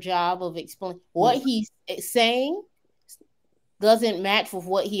better job of explaining what he's saying. Doesn't match with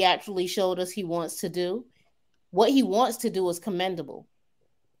what he actually showed us he wants to do. What he wants to do is commendable,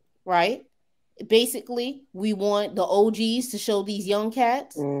 right? Basically, we want the OGs to show these young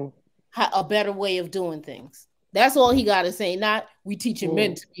cats a better way of doing things. That's all he got to say. Not we teaching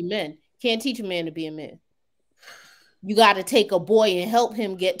men to be men. Can't teach a man to be a man. You got to take a boy and help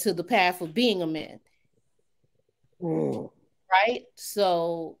him get to the path of being a man. Right?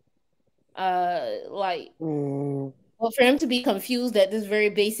 So, well, for him to be confused at this very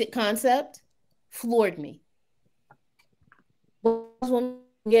basic concept floored me. When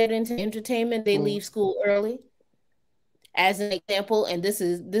we get into entertainment, they leave school early. As an example, and this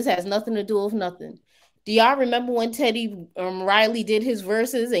has nothing to do with nothing. Do y'all remember when Teddy Riley did his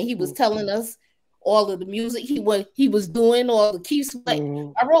verses and he was telling us all of the music he was doing, all the Keith Sweat?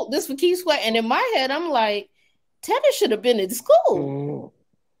 I wrote this for Keith Sweat, and in my head, I'm like, Teddy should have been in school.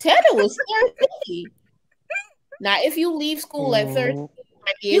 Teddy was 13. Now, if you leave school at 13, you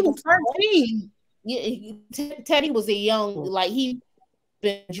might be able to 13. Yeah, Teddy was a young, like he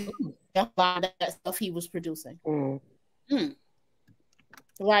been a lot of that stuff he was producing.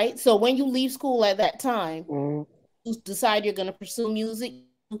 Right? So when you leave school at that time, you decide you're going to pursue music,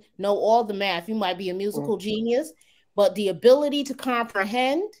 know all the math. You might be a musical genius, but the ability to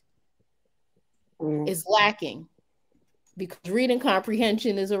comprehend is lacking, because reading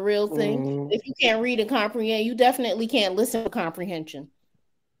comprehension is a real thing. If you can't read and comprehend, you definitely can't listen to comprehension.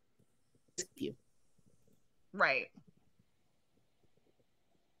 Right.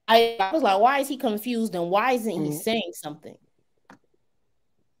 I was like, why is he confused and why isn't he saying something?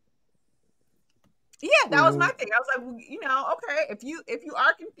 Yeah, that was my thing. I was like, well, you know, okay, if you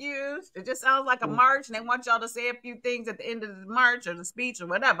are confused, it just sounds like a march and they want y'all to say a few things at the end of the march or the speech or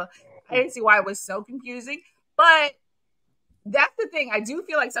whatever. I didn't see why it was so confusing. But that's the thing. I do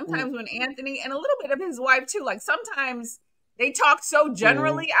feel like sometimes when Anthony, and a little bit of his wife too, like sometimes they talk so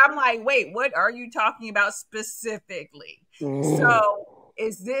generally, I'm like, wait, what are you talking about specifically? So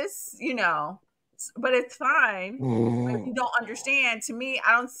is this, you know, but it's fine. But if you don't understand, to me,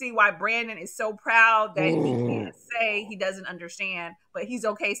 I don't see why Brandon is so proud that he can't say he doesn't understand, but he's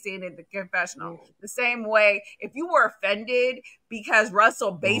okay saying it in the confessional. The same way, if you were offended because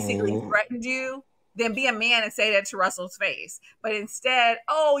Russell basically threatened you, then be a man and say that to Russell's face. But instead,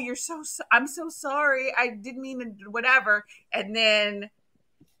 oh, I'm so sorry. I didn't mean to, whatever. And then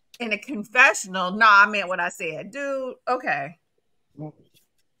in a confessional, I meant what I said. Dude, okay.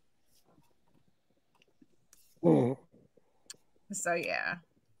 So yeah,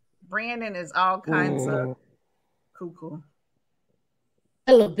 Brandon is all kinds of cuckoo.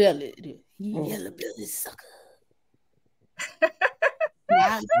 Yellow belly sucker.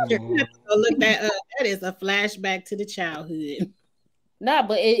 Look that up. That is a flashback to the childhood. Nah,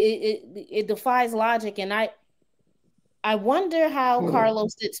 but it defies logic, and I wonder how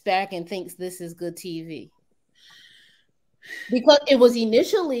Carlos sits back and thinks this is good TV, because it was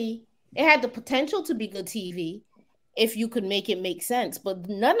initially. It had the potential to be good TV if you could make it make sense, but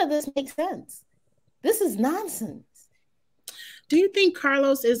none of this makes sense. This is nonsense. Do you think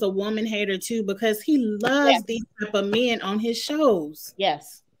Carlos is a woman hater too? Because he loves these type of men on his shows.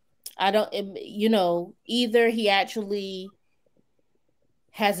 Yes. I don't, you know, either he actually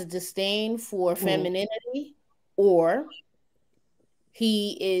has a disdain for femininity, or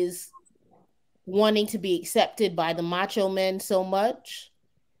he is wanting to be accepted by the macho men so much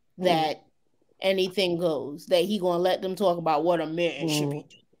that anything goes, that he gonna let them talk about what a man should be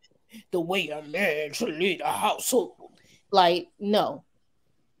doing, the way a man should lead a household. Like, no,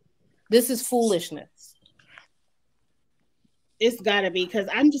 this is foolishness. It's gotta be, because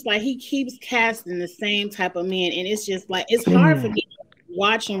I'm just like, he keeps casting the same type of men, and it's just like, it's hard for me to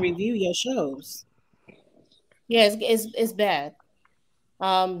watch and review your shows. Yeah, it's bad.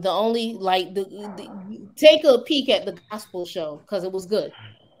 The only, like, take a peek at the gospel show, because it was good.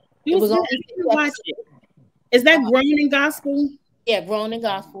 It was on. Watch it. Is that Grown in Gospel? Yeah, Grown in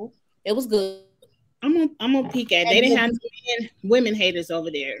Gospel. It was good. I'm gonna peek at it. They didn't have women haters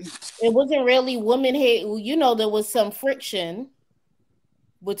over there. It wasn't really women hate. You know, there was some friction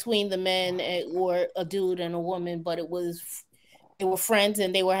between the men or a dude and a woman, but they were friends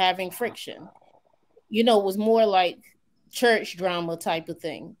and they were having friction. You know, it was more like church drama type of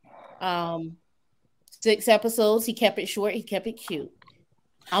thing. 6 episodes. He kept it short. He kept it cute.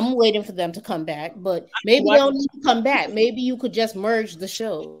 I'm waiting for them to come back, but maybe they don't need to come back. Maybe you could just merge the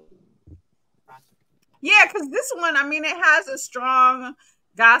show. Yeah, because this one, I mean, it has a strong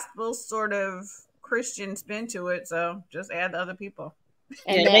gospel sort of Christian spin to it, so just add the other people.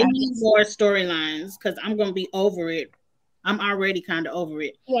 And they need more storylines, because I'm going to be over it. I'm already kind of over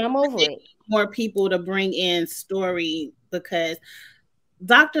it. Yeah, I'm over it. More people to bring in story, because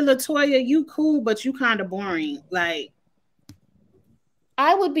Dr. Latoya, you cool, but you kind of boring. Like,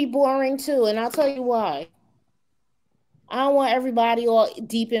 I would be boring too, and I'll tell you why. I don't want everybody all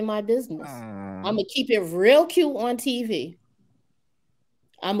deep in my business. I'm gonna keep it real cute on TV.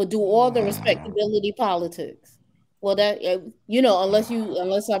 I'm gonna do all the respectability politics. Well, that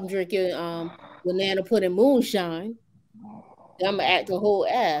unless I'm drinking banana pudding moonshine, then I'm gonna act a whole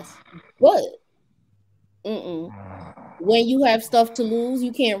ass. But mm-mm. When you have stuff to lose,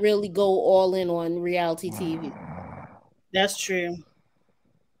 you can't really go all in on reality TV. That's true.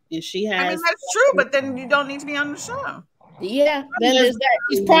 And she I mean, has. that's true, but then you don't need to be on the show. Yeah, then there's that.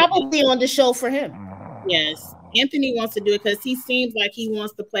 She's probably on the show for him. Yes. Anthony wants to do it because he seems like he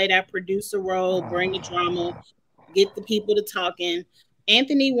wants to play that producer role, bring the drama, get the people to talking.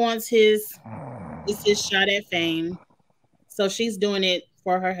 Anthony wants it's his shot at fame. So she's doing it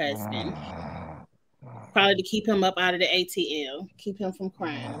for her husband. Probably to keep him up out of the ATL, keep him from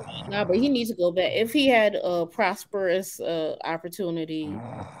crying. Nah, but he needs to go back. If he had a prosperous opportunity,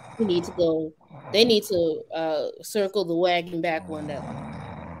 he needs to go. They need to circle the wagon back one day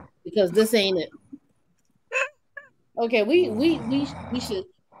because this ain't it. Okay, we should.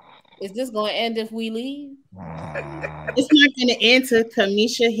 Is this going to end if we leave? It's not going to end till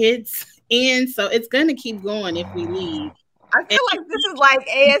Kamisha hits in, so it's going to keep going if we leave. I feel like this is like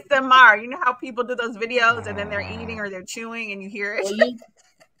ASMR. You know how people do those videos and then they're eating or they're chewing and you hear it? Well,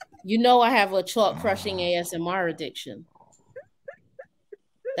 you know I have a chalk crushing ASMR addiction.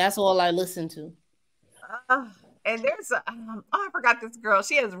 That's all I listen to. And there's I forgot this girl.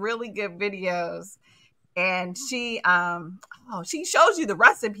 She has really good videos. And she shows you the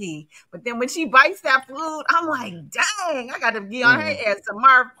recipe, but then when she bites that food, I'm like, dang, I gotta be on her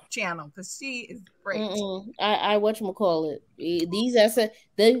ASMR channel because she is great. I whatchamacallit. These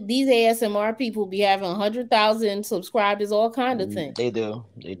ASMR people be having 100,000 subscribers, all kind of things. They do.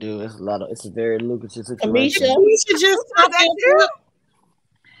 It's a very lucrative situation. Kamisha just that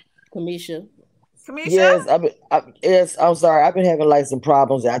Kamisha. Yes, yes. I'm sorry. I've been having like some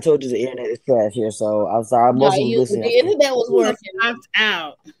problems. I told you the internet is trash here, so I'm sorry. I'm mostly listening. The internet was working. I'm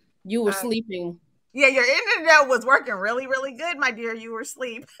out. You were sleeping. Yeah, your internet was working really, really good, my dear. You were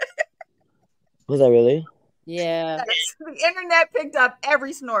asleep. Was that really? Yeah. The internet picked up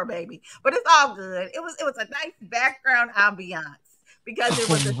every snore, baby. But it's all good. It was a nice background ambiance because it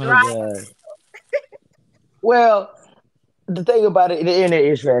was a dry. Well, the thing about it, the internet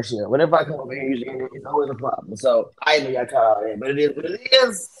is trash here. Whenever I come over here, usually it's always a problem. So I know y'all cut out of it, but it is what it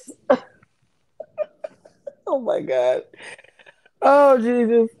is. Oh my God. Oh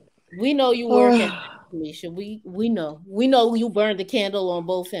Jesus. We know you working, Alicia. We know. We know you burned the candle on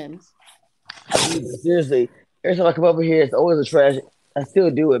both ends. Seriously, every time I come over here, it's always a trash. I still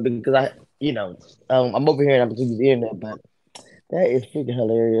do it because I'm over here and I'm through the internet, but that is freaking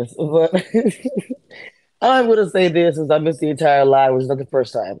hilarious. But I'm going to say this since I missed the entire live, which is not the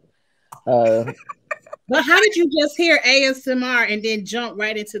first time. But how did you just hear ASMR and then jump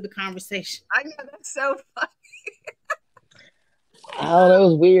right into the conversation? I know, that's so funny. Oh, that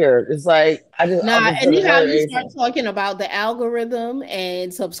was weird. It's like and you know you start talking about the algorithm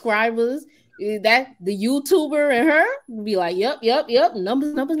and subscribers. That the YouTuber and her would be like, yep,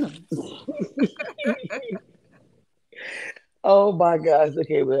 numbers. Oh my gosh.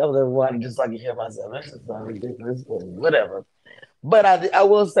 Okay, but I was everyone just like to hear myself. That's just not ridiculous. Whatever. But I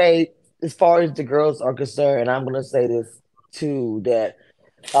will say, as far as the girls are concerned, and I'm gonna say this too, that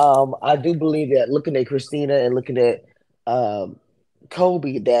I do believe that looking at Christina and looking at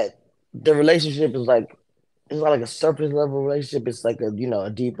Kobe, that the relationship is like it's not like a surface level relationship. It's like a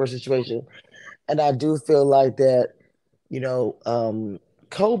deeper situation. And I do feel like that,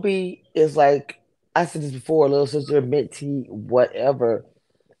 Kobe is like, I said this before, a little sister, mentee, whatever.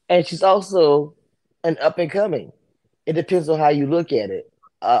 And she's also an up and coming. It depends on how you look at it.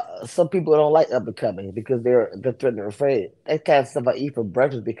 Some people don't like up and coming because they're threatened or afraid. That kind of stuff I eat for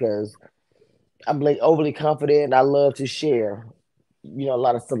breakfast because I'm like overly confident and I love to share, a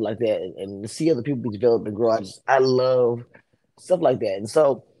lot of stuff like that. And to see other people develop and grow, I love stuff like that. And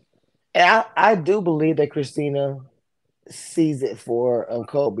so, and I do believe that Christina sees it for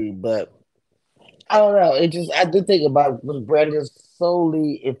Kobe, but I don't know. I did think about was Brandon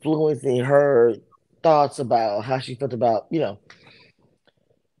solely influencing her thoughts about how she felt about,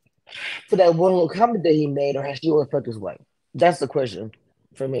 for that one little comment that he made, or has she always felt this way? That's the question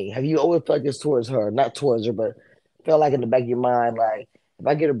for me. Have you always felt this towards her? Not towards her, but felt like in the back of your mind, like if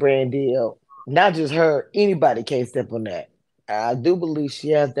I get a brand deal, not just her, anybody can't step on that. I do believe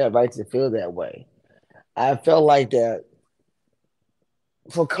she has that right to feel that way. I felt like that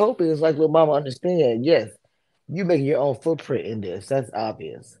for Kobe, it's like, little mama, understand, yes, you making your own footprint in this. That's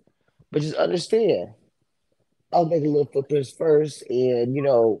obvious. But just understand, I'll make a little footprints first, and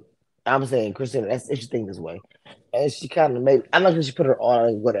I'm saying Christina, that's if she think this way, and she kind of made. I'm not gonna she put her on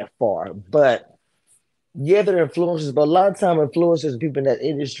and go that far, but yeah, they're influencers. But a lot of time, influencers, people in that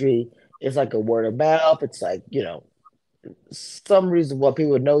industry, it's like a word of mouth. It's like some reason why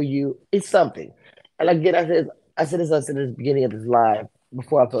people know you. It's something, and again, I said this at the beginning of this live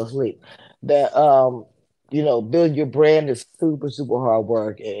before I fell asleep that building your brand is super super hard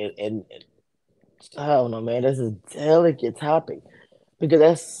work, and I don't know, man. That's a delicate topic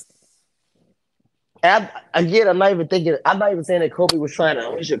because again, I'm not even thinking. I'm not even saying that Kobe was trying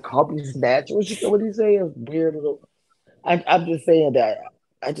to. We should copy snatch. What did he say? It was weird. I'm just saying that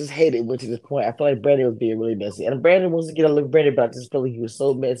I just hate it went to this point. I feel like Brandon was being really messy, and Brandon wants to get a little Brandon, but I just feel like he was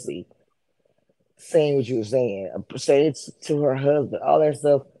so messy saying what you were saying, saying it to her husband, all that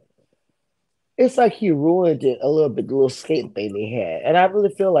stuff. It's like he ruined it a little bit, the little skate thing they had, and I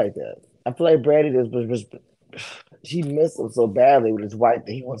really feel like that. I feel like Brandon was she missed him so badly with his wife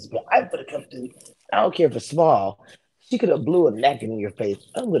that he wants to be. I'm gonna come through. I don't care if it's small. She could have blew a napkin in your face.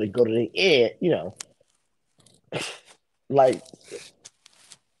 I'm gonna go to the end. Like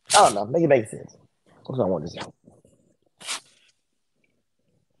I don't know. Make it make sense. That's what I want to say.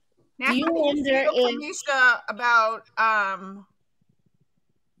 Now, Do you how do you wonder feel, if Kamisha,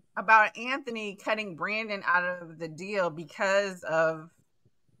 about Anthony cutting Brandon out of the deal because of?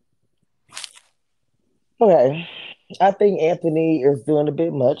 Okay, I think Anthony is doing a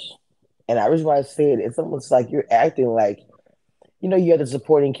bit much, and I was why I said it's almost like you're acting like you have the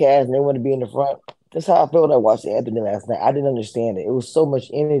supporting cast and they want to be in the front. That's how I felt when I watched Anthony last night. I didn't understand it. It was so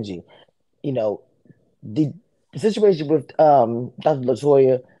much energy. You know, the, the situation with Dr.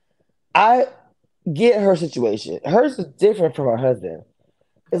 Latoya, I get her situation. Hers is different from her husband.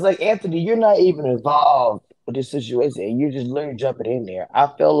 It's like Anthony, you're not even involved with this situation, and you're just literally jumping in there. I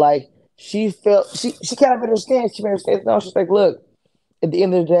felt like she kind of understands. She understands. No, she's like, look, at the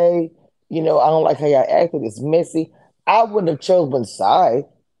end of the day, I don't like how y'all acted. It's messy. I wouldn't have chosen one side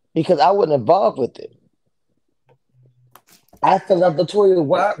because I wasn't involved with it. I felt like Latoya,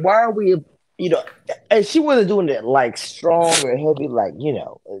 why are we, you know, and she wasn't doing it like strong or heavy, like,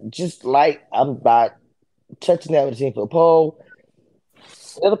 just like I'm not touching that with a 10-foot pole.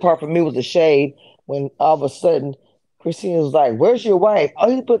 The other part for me was the shade when all of a sudden Christina was like, "Where's your wife?" Oh,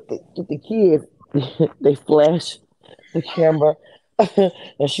 he put the kids. They flash the camera,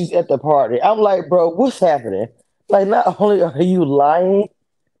 and she's at the party. I'm like, bro, what's happening? Like, not only are you lying,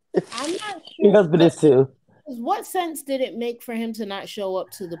 I'm not your sure husband is too. what sense did it make for him to not show up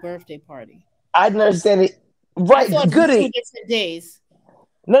to the birthday party? I didn't understand it. I Right, thought it was 2 goody. different days.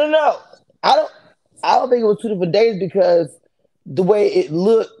 No, no, no. I don't. I don't think it was 2 different days because the way it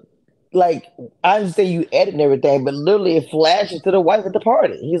looked. Like I understand you edit and everything, but literally it flashes to the wife at the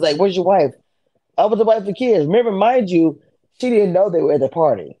party. He's like, "Where's your wife?" I was the wife of kids. Remember, mind you, she didn't know they were at the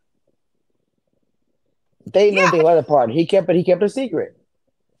party. They didn't know Yeah, anything about the party. He kept it. He kept it a secret.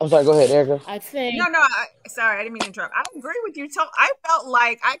 I'm sorry. Go ahead, Erica. I no, think no. Sorry, I didn't mean to interrupt. I agree with you. So I felt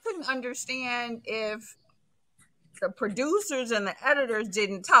like I couldn't understand if the producers and the editors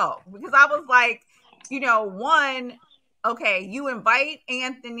didn't talk because I was like, one, okay, you invite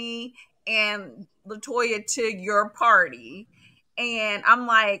Anthony and Latoya to your party. And I'm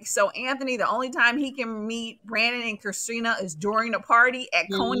like, so Anthony, the only time he can meet Brandon and Christina is during the party at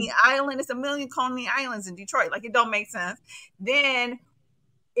mhm. Coney Island. It's a million Coney Islands in Detroit. Like, it don't make sense. Then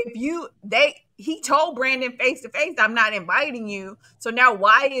if he told Brandon face to face, I'm not inviting you. So now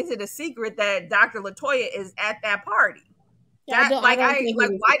why is it a secret that Dr. Latoya is at that party? Yeah, I don't think it was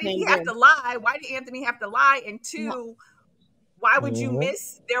the Why did he same have day. to lie? Why did Anthony have to lie? And No, two, why would you Hmm.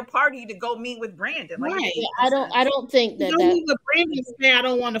 miss their party to go meet with Brandon? Like, it Right. didn't yeah, make no I sense. don't think You that don't that need a Brandon to say I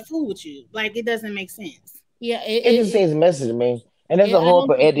don't want to fool with you. Like it doesn't make sense. yeah, It just sends a message to me, and that's a I don't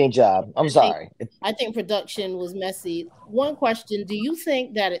horrible think editing job. I'm I think sorry. I think production was messy. One question, do you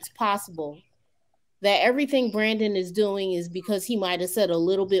think that it's possible that everything Brandon is doing is because he might have said a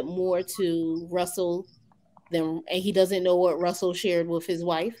little bit more to Russell than and he doesn't know what Russell shared with his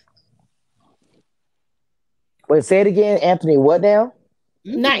wife? Wait, say it again, Anthony. What now?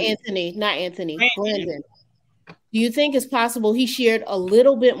 Mm. Not Anthony, Brandon. Brandon. Do you think it's possible he shared a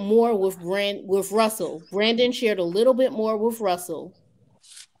little bit more with Russell? Brandon shared a little bit more with Russell,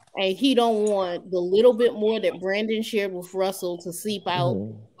 and he don't want the little bit more that Brandon shared with Russell to seep out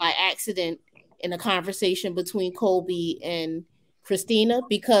Mhm. by accident in a conversation between Colby and Christina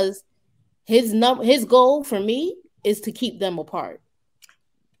because his goal for me is to keep them apart.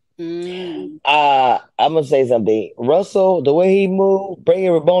 Mm. I'm gonna say something. Russell, the way he moved, bring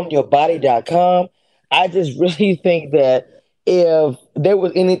your bone in your body.com. I just really think that if there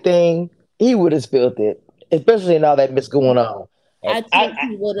was anything, he would have spilled it. especially in all that mess going on. And I think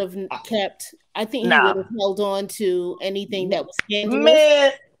he would have kept. I think he would nah, have held on to anything that was scandalous.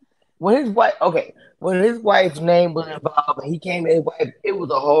 man. When his wife, okay, when his wife's name was involved, and he came to his wife, it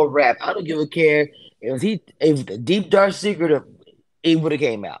was a whole rap. I don't give a care if the deep dark secret of it would have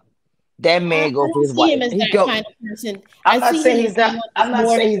came out. That I man go for don't his see him wife. as He that go. kind of person. I'm I not see saying him he's as not. someone I'm that's not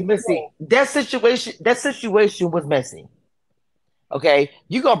more saying in he's messy. control. That situation. That situation was messy. Okay,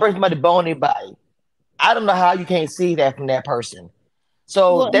 you gonna bring somebody bone in their body. I don't know how you can't see that from that person.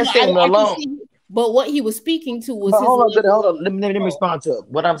 So Well, that no, statement I can alone. see, but what he was speaking to was But his hold on, good. level Hold of on. Let me control. respond to it.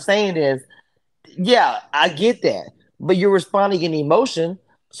 What I'm saying is, yeah, I get that, but you're responding in emotion.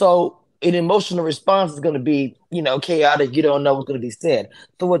 So an emotional response is going to be, chaotic. You don't know what's going to be said.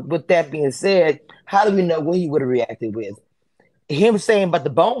 So with that being said, how do we know what he would have reacted with? Him saying about the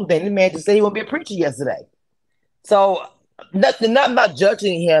bone thing, the man just said he won't be a preacher yesterday. So nothing, not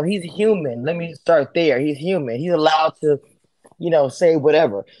judging him. He's human. Let me start there. He's human. He's allowed to, say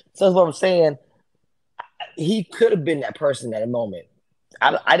whatever. So that's what I'm saying. He could have been that person at a moment.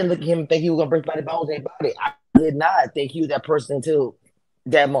 I didn't look at him and think he was gonna break my bones in body. I did not think he was that person until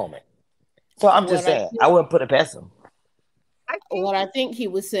that moment. So I'm just What I saying, I think, wouldn't put it past him. I think what I think he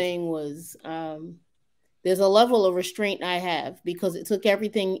was saying was, there's a level of restraint I have because it took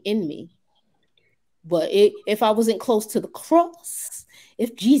everything in me. But if I wasn't close to the cross,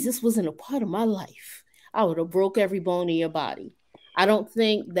 if Jesus wasn't a part of my life, I would have broke every bone in your body. I don't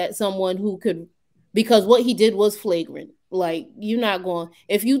think that someone who could, because what he did was flagrant. Like, you're not going,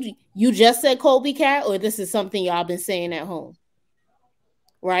 if you just said Colby Cat, or this is something y'all been saying at home,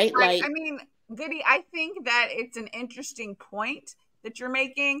 right? right. I Like, mean, Goody, I think that it's an interesting point that you're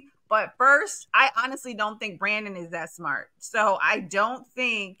making. But first, I honestly don't think Brandon is that smart. So I don't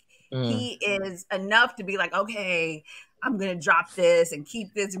think Mm. he is enough to be like, okay, I'm going to drop this and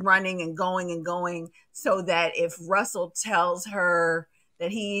keep this running and going so that if Russell tells her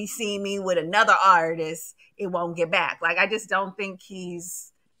that he's seen me with another artist, it won't get back. Like, I just don't think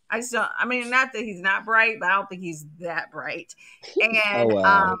I just don't, I mean, not that he's not bright, but I don't think he's that bright. Oh And,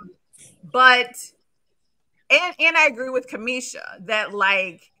 wow. but, and I agree with Kamisha that,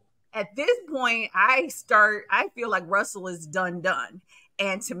 like, at this point, I feel like Russell is done.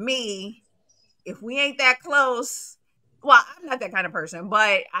 And to me, if we ain't that close, well, I'm not that kind of person,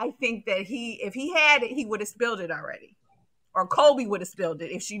 but I think that if he had it, he would have spilled it already. Or Colby would have spilled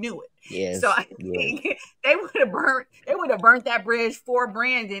it if she knew it. Yes. So I Yes. think they would have burnt that bridge for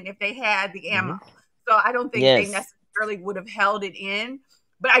Brandon if they had the ammo. Mhm. So I don't think they Yes. necessarily would have held it in.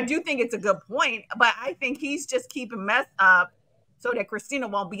 But I do think it's a good point. But I think he's just keeping mess up so that Christina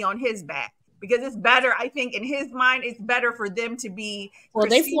won't be on his back. Because it's better, I think in his mind, it's better for them to be well,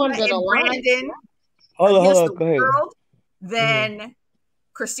 they Christina formed an and alliance. Brandon Hold against on. the Go ahead. world than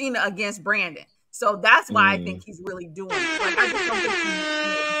Christina against Brandon. So that's why I think he's really doing it. Like, I just don't think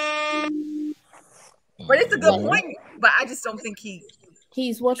but it's a good Mhm. point. But I just don't think he's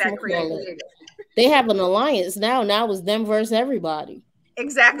He's that creative. whatchamacallit. They have an alliance now. Now it's them versus everybody.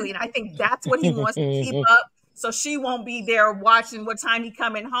 Exactly. And I think that's what he wants to keep up. So she won't be there watching what time he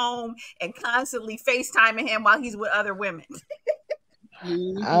coming home and constantly FaceTiming him while he's with other women.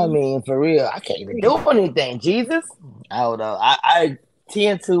 I mean, for real, I can't even do anything. Jesus, I don't know. I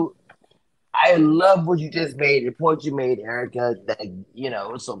tend to. I love what you just made, the point you made, Erica. That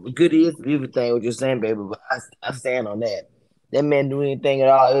it's some good is the beautiful thing what you're saying, baby. But I stand on that. That man do anything at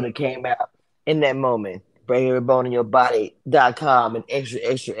all, it would have came out in that moment. Bring every bone in your body.com and extra,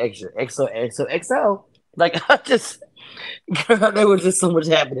 extra, extra, XO. Like I just, girl, there was just so much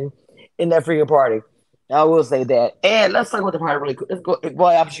happening in that freaking party. I will say that. And let's talk about the party really quick. Let's go.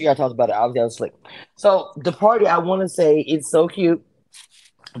 Boy, I'm sure y'all talked about it. I was down sleep. So the party, I want to say, it's so cute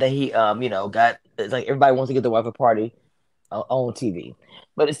that he got, it's like everybody wants to get their wife a party on TV,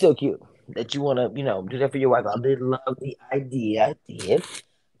 but it's still cute that you want to do that for your wife. I did love the idea. I did.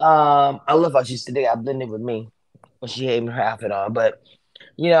 I love how she said I blended with me when she had her outfit on, but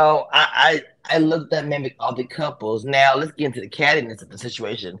I looked at maybe all the couples. Now let's get into the cattiness of the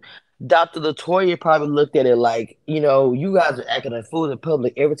situation. Dr. Latoya probably looked at it like, you guys are acting like fools in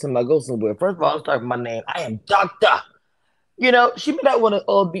public every time I go somewhere. First of all, I'll start with my name. I am Doctor. She may not want to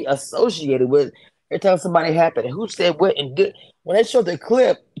all be associated with every time somebody happened. Who said what and did. When they showed the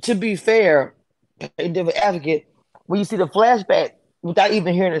clip, to be fair, a different advocate, when you see the flashback without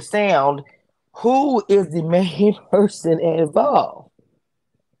even hearing the sound, who is the main person involved?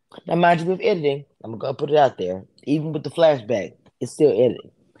 Now, mind you, with editing, I'm going to put it out there. Even with the flashback, it's still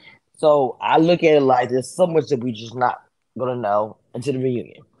editing. So I look at it like there's so much that we just not going to know until the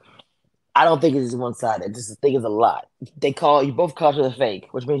reunion. I don't think it's one sided. Just think it's a lot. You both call it a fake,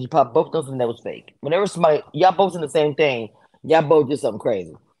 which means you pop both know something that was fake. Whenever somebody y'all both in the same thing, y'all both did something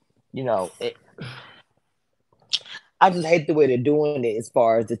crazy. You know, I just hate the way they're doing it as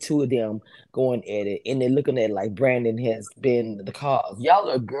far as the two of them going at it and they're looking at it like Brandon has been the cause. Y'all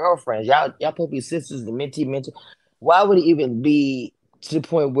are girlfriends. Y'all supposed to be sisters, the mentee. Why would it even be to the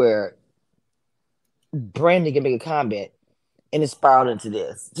point where Brandon can make a comment and it spiraled into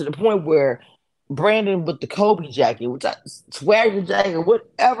this? To the point where Brandon with the Kobe jacket, which swagger jacket,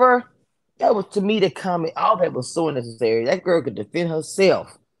 whatever, that was to me the comment. All that was so unnecessary. That girl could defend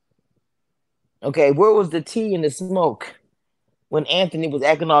herself. Okay, where was the tea and the smoke when Anthony was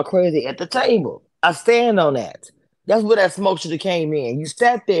acting all crazy at the table? I stand on that. That's where that smoke should have came in. You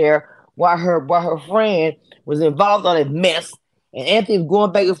sat there while her friend was involved on that mess, and Anthony was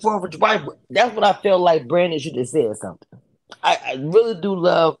going back and forth with your wife. That's what I felt like Brandon should have said something. I really do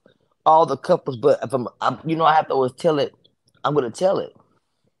love all the couples, but if I have to always tell it. I'm gonna tell it.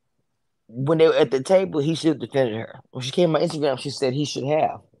 When they were at the table, he should have defended her. When she came on Instagram, she said he should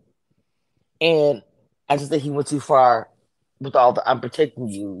have. And I just think he went too far with all the "I'm protecting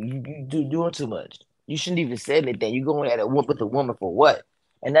you." You doing too much. You shouldn't even say anything. You going at it with a woman for what?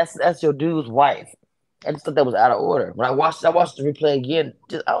 And that's your dude's wife. I just thought that was out of order. When I watched the replay again,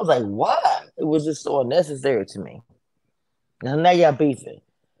 I was like, why? It was just so unnecessary to me. Now y'all beefing.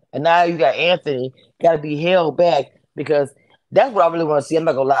 And now you got Anthony got to be held back because that's what I really want to see. I'm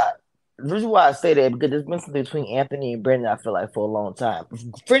not going to lie. The reason why I say that because there's been something between Anthony and Brandon, I feel like, for a long time.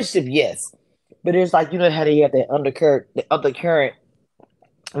 Friendship, yes. But it's like, how they have that undercurrent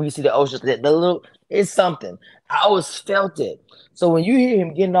when you see the ocean, it's something. I always felt it. So when you hear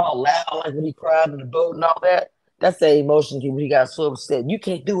him getting all loud, like when he cried in the boat and all that, that's the emotion when he got so upset. You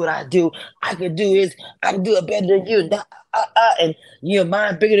can't do what I do. I can do this. I can do it better than you. And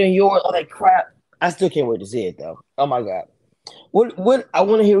mine bigger than yours. All that crap. I still can't wait to see it though. Oh my God. What I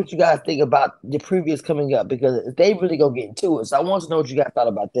want to hear what you guys think about the previous coming up because they really gonna get into it. So I want to know what you guys thought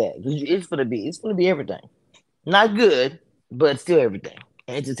about that. It's gonna be everything. Not good, but still everything.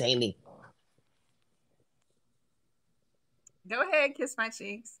 Entertaining. Go ahead, kiss my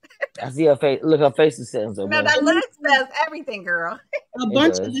cheeks. I see her face. Look, her face is saying so No, much. that look says everything, girl. A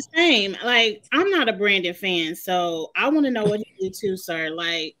bunch of the same. Like, I'm not a Brandon fan, so I want to know what you do too, sir.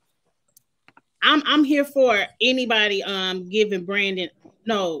 Like, I'm here for anybody giving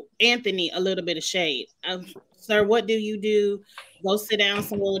Anthony a little bit of shade. Sir, what do you do? Go sit down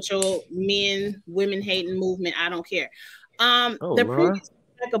somewhere with your women hating movement. I don't care. The previous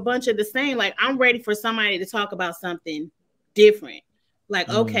like a bunch of the same. Like, I'm ready for somebody to talk about something different. Like,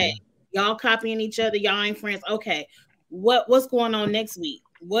 okay, y'all copying each other, y'all ain't friends. Okay, what's going on next week?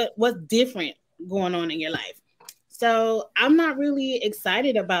 What's different going on in your life? So I'm not really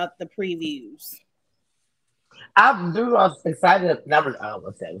excited about the previews. I'm excited. I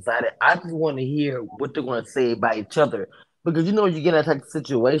was excited. I just want to hear what they're going to say about each other because you get in that type of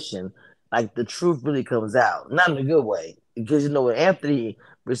situation, like the truth really comes out, not in a good way. Because Anthony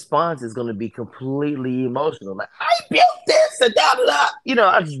response is going to be completely emotional. Like, I built this and da da da.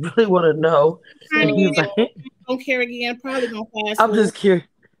 I just really want to know. Don't care again. Probably gonna pass. I'm just curious.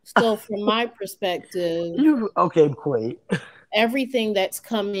 So, from my perspective, Queen. Everything that's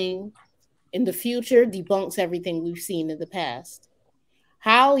coming in the future debunks everything we've seen in the past.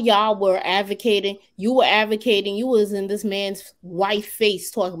 How y'all were advocating, you was in this man's wife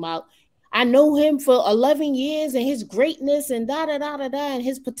face talking about, I know him for 11 years and his greatness and da-da-da-da-da and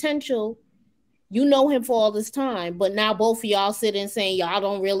his potential. You know him for all this time, but now both of y'all sitting saying y'all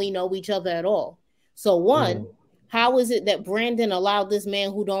don't really know each other at all. So one, how is it that Brandon allowed this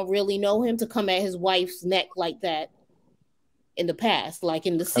man who don't really know him to come at his wife's neck like that in the past, like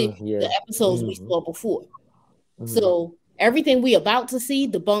in the episodes we saw before? So everything we about to see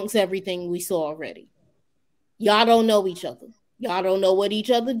debunks everything we saw already. Y'all don't know each other. Y'all don't know what each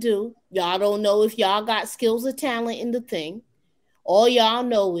other do. Y'all don't know if y'all got skills or talent in the thing. All y'all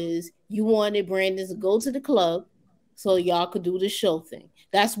know is you wanted Brandon to go to the club so y'all could do the show thing.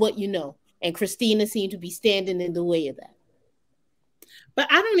 That's what you know. And Christina seemed to be standing in the way of that. But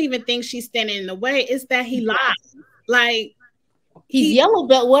I don't even think she's standing in the way. It's that he lied. Like, he's yellow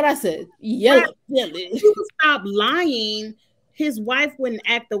belt. What I said, yellow. If he would stop lying, his wife wouldn't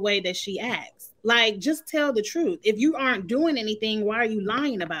act the way that she acts. Like, just tell the truth. If you aren't doing anything, why are you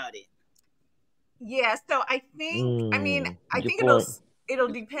lying about it? Yeah, so I think, I think it'll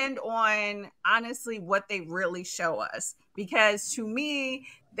depend on honestly what they really show us. Because to me,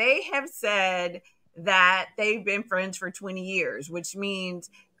 they have said that they've been friends for 20 years, which means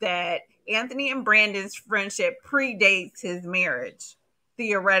that Anthony and Brandon's friendship predates his marriage,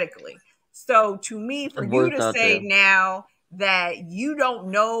 theoretically. So to me, for you Worth to out say there. now that you don't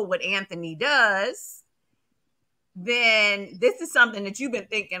know what Anthony does, then this is something that you've been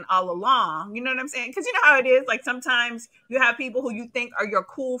thinking all along. You know what I'm saying? Because you know how it is. Like sometimes you have people who you think are your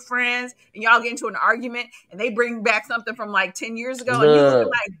cool friends, and y'all get into an argument, and they bring back something from like 10 years ago, and you looking Look,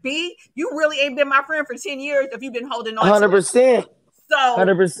 like, B, you really ain't been my friend for 10 years if you've been holding on to it. 100%. So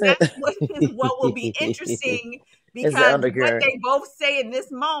 100%. that's what will be interesting, It's the because what undercurrent. they both say in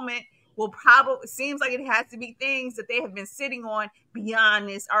this moment will probably seems like it has to be things that they have been sitting on beyond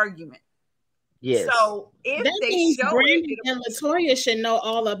this argument. Yes. So if That they means show Brandon it, and Latoya should know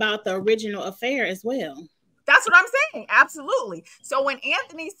all about the original affair as well. that's what I'm saying. Absolutely. So when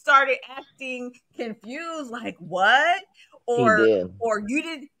Anthony started acting confused, like what, He did. or you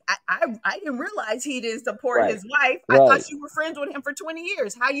didn't, I didn't realize he didn't support Right. his wife. I Right. thought you were friends with him for 20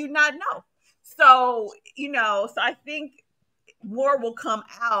 years. How you not know? So so I think more will come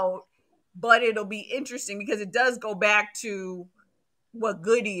out, but it'll be interesting because it does go back to what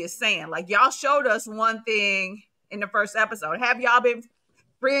Goody is saying. Like y'all showed us one thing in the first episode. Have y'all been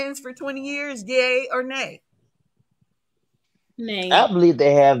friends for 20 years? Yay or nay? Nay. I believe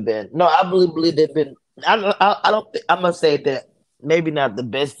they have been. No, I believe they've been. I don't think, I must say that maybe not the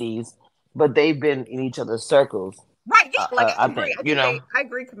besties, but they've been in each other's circles. Right. Yeah. Like I I agree. think, you know. I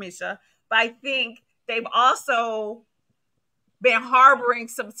agree, Kamisha. But I think they've also been harboring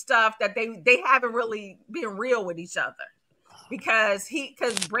some stuff that they haven't really been real with each other. Because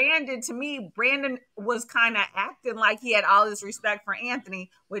Brandon, to me, Brandon was kind of acting like he had all this respect for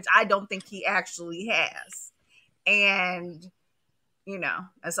Anthony, which I don't think he actually has. And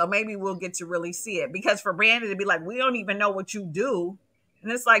and so maybe we'll get to really see it, because for Brandon to be like, we don't even know what you do, and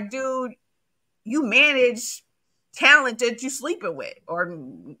it's like, dude, you manage talent that you sleeping with or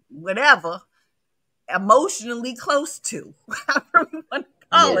whatever, emotionally close to, however you want to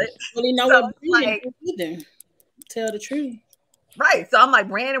call it. Really know So what Brandon do either. Tell the truth. Right. So I'm like,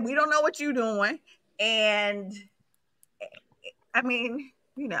 Brandon, we don't know what you're doing. And I mean,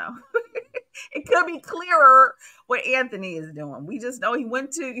 it could be clearer what Anthony is doing. We just know he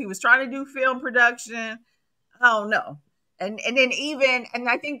was trying to do film production. I don't know. And then and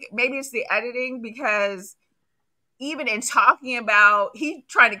I think maybe it's the editing, because even in talking about, he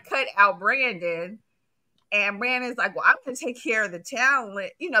trying to cut out Brandon, and Brandon's like, well, I'm going to take care of the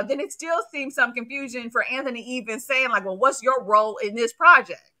talent. Then it still seems some confusion for Anthony even saying like, well, what's your role in this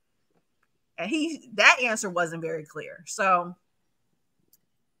project? And that answer wasn't very clear. So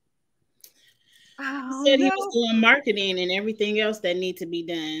he said he was doing marketing and everything else that need to be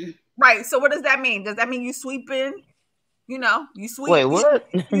done. Right. So what does that mean? Does that mean you sweeping? You sweep. Wait, what?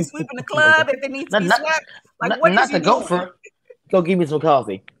 You sweeping the club if it needs to be swept? Like, what is you doing? Gopher. Go give me some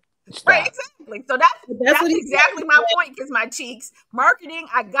coffee. Stop. Right, exactly. So that's exactly my point, because my cheeks. Marketing,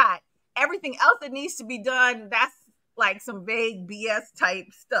 I got. Everything else that needs to be done, that's like some vague BS type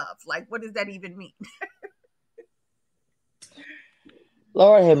stuff. Like, what does that even mean?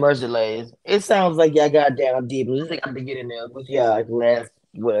 Lord have mercy, ladies. It sounds like y'all got down deep. At least I got to get in there with y'all like last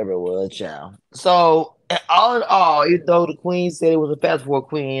whatever it was, child. So all in all, even though the queen said it was a fast forward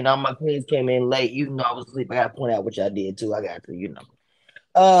queen, all my queens came in late. I was asleep. I got to point out what y'all did too. I got to,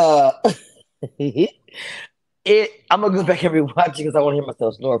 I'm gonna go back and rewatch it because I want to hear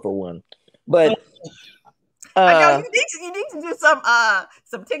myself snore for one. But I know you need to do some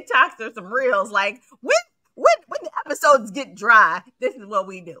TikToks or some reels. Like when the episodes get dry, this is what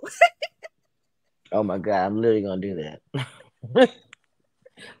we do. Oh my God, I'm literally gonna do that.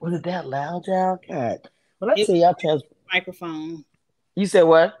 Was it that loud, y'all? God. When I say y'all microphone. You said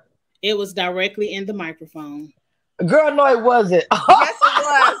what? It was directly in the microphone. Girl, no, it wasn't. Yes, it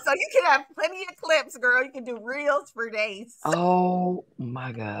was. So you can have plenty of clips, girl. You can do reels for days. Oh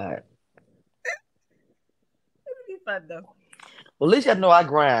my God. It'll be fun though. Well, at least y'all know I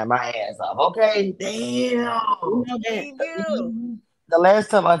grind my ass off. Okay, damn. You know that. The last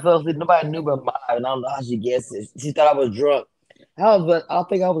time I fell asleep, nobody knew but mine. I don't know how she guessed it. She thought I was drunk. I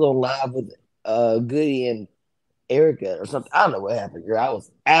think I was on live with Goody and Erica or something. I don't know what happened, girl. I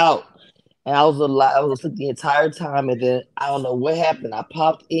was out. And I was alive. I was asleep the entire time, and then I don't know what happened. I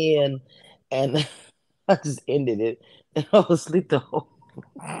popped in, and I just ended it, and I was asleep the whole.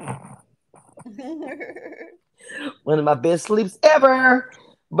 One of my best sleeps ever.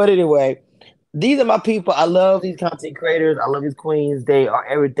 But anyway, these are my people. I love these content creators. I love these queens. They are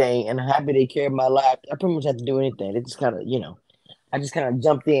everything, and I'm happy they care my life. I pretty much have to do anything. They just kind of, I just kind of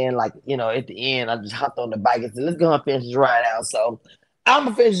jumped in, like, at the end, I just hopped on the bike and said, let's go and finish this ride out. So I'm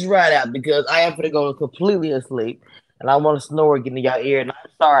going to finish this ride out because I am going to go completely asleep. And I want to snore getting in y'all ear. And I'm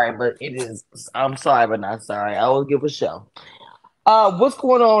sorry, but I'm sorry, but not sorry. I will give a show. What's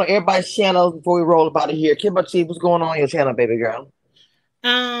going on everybody's channel before we roll up out of here? Kimba Chief, what's going on your channel, baby girl?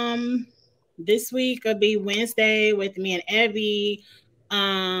 This week will be Wednesday with me and Evie.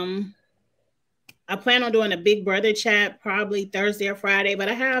 I plan on doing a Big Brother chat probably Thursday or Friday, but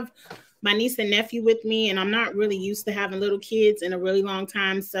I have my niece and nephew with me, and I'm not really used to having little kids in a really long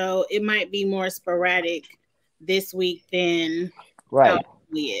time, so it might be more sporadic this week than how it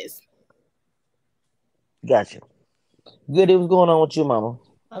really is. Gotcha. Goody, what's going on with you, mama?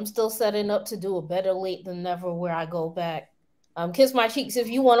 I'm still setting up to do a Better Late Than Never where I go back. Kiss My Cheeks. If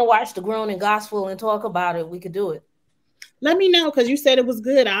you want to watch The Grown and Gospel and talk about it, we could do it. Let me know, because you said it was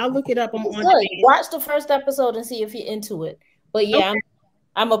good. I'll look it up on watch the first episode and see if you're into it. But yeah, okay.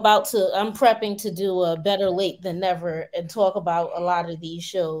 I'm prepping to do a Better Late Than Never and talk about a lot of these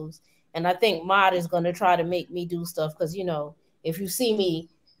shows. And I think Mod is going to try to make me do stuff because, you know, if you see me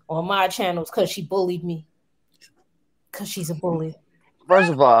on my channel, it's because she bullied me. Because she's a bully.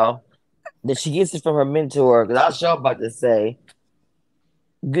 First of all, that she gets it from her mentor, because I was sure about to say,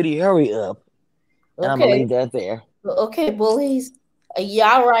 Goody, hurry up. And I'm going to leave that there. Okay, bullies.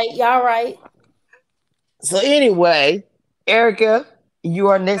 Y'all right. So anyway, Erica, you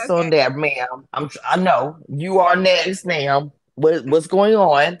are next on that, ma'am. I know you are next, ma'am. What's going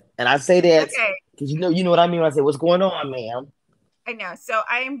on? And I say that because you know what I mean when I say what's going on, ma'am. I know. So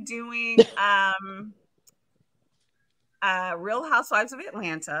I am doing Real Housewives of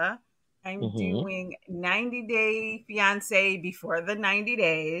Atlanta. I'm doing 90 Day Fiance Before the 90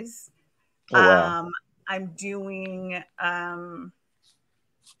 Days. Oh, wow. I'm doing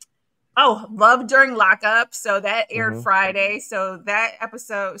Love During Lockup. So that aired Friday. So that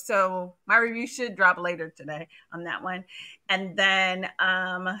episode, so my review should drop later today on that one. And then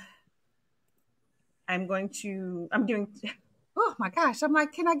I'm doing, oh my gosh, I'm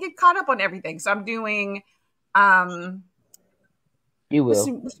like, can I get caught up on everything? So I'm doing you will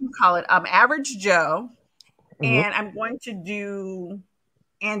what you call it? Average Joe. And I'm going to do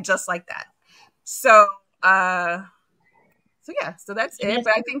And Just Like That. So so that's it.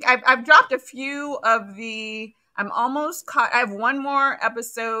 But I think I've dropped a few of the. I'm almost caught. I have one more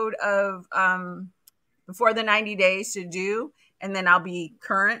episode of Before the 90 Days to do, and then I'll be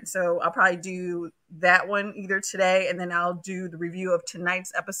current. So I'll probably do that one either today, and then I'll do the review of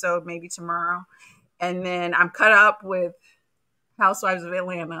tonight's episode maybe tomorrow, and then I'm caught up with Housewives of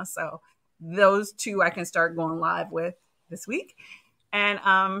Atlanta. So those two I can start going live with this week, and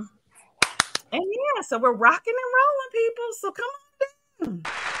yeah, so we're rocking and rolling, people. So come on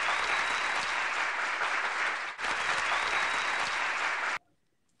down.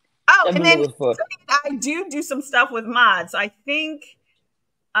 Oh, and then I do some stuff with mods. So I think,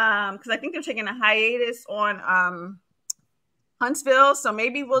 because I think they're taking a hiatus on Huntsville. So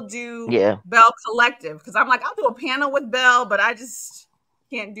maybe we'll do Belle Collective. Because I'm like, I'll do a panel with Belle, but I just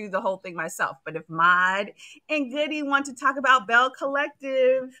can't do the whole thing myself. But if Mod and Goody want to talk about Belle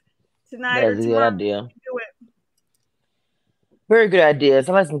Collective tonight or tomorrow, good idea. Do it. Very good idea. Sounds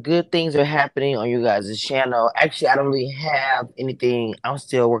like some good things are happening on you guys' channel. Actually, I don't really have anything. I'm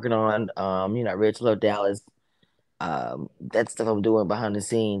still working on, Ready to Love Dallas. That stuff I'm doing behind the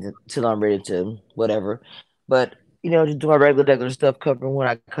scenes until I'm ready to whatever. But, just do my regular stuff, covering what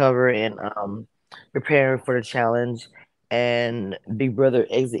I cover and preparing for the challenge and Big Brother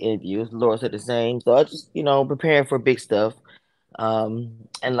exit interviews. Laura said the same. So I just, preparing for big stuff. And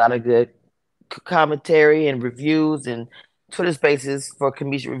a lot of good commentary and reviews and Twitter Spaces for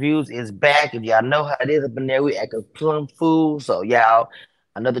Cameshia Reviews is back. If y'all know how it is up in there, we act a plum fool. So y'all,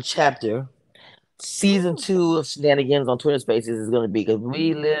 another chapter, season 2 of Shenanigans on Twitter Spaces is going to be, because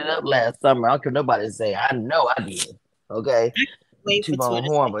we lit it up last summer. I don't care nobody say. I know I did. Okay, toot on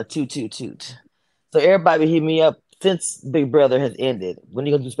horn, but toot. So everybody hit me up since Big Brother has ended. When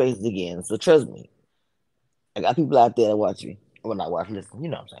you gonna do Spaces again? So trust me, I got people out there that watch me. Well, not watch, listen. You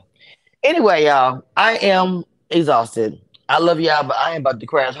know what I'm saying. Anyway, y'all, I am exhausted. I love y'all, but I am about to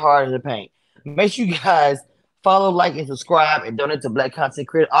crash hard in the paint. Make sure you guys follow, like, and subscribe, and donate to Black Content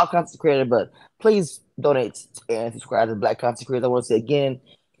Creator, all content creator, but please donate and subscribe to Black Content Creator. I want to say again,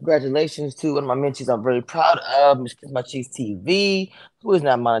 congratulations to one of my mentees I'm very proud of, Miss Kiss My Cheeks TV, who is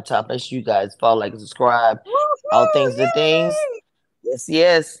not monetized. Make sure you guys follow, like, and subscribe. All things and things.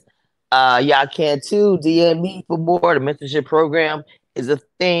 Yes. Y'all can too. DM me for more. The mentorship program is a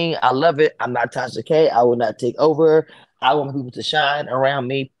thing. I love it. I'm not Tasha K. I will not take over. I want people to shine around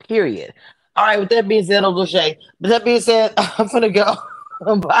me, period. All right, with that being said, I'll go Shay. With that being said, I'm gonna go.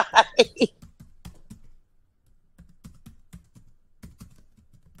 Bye.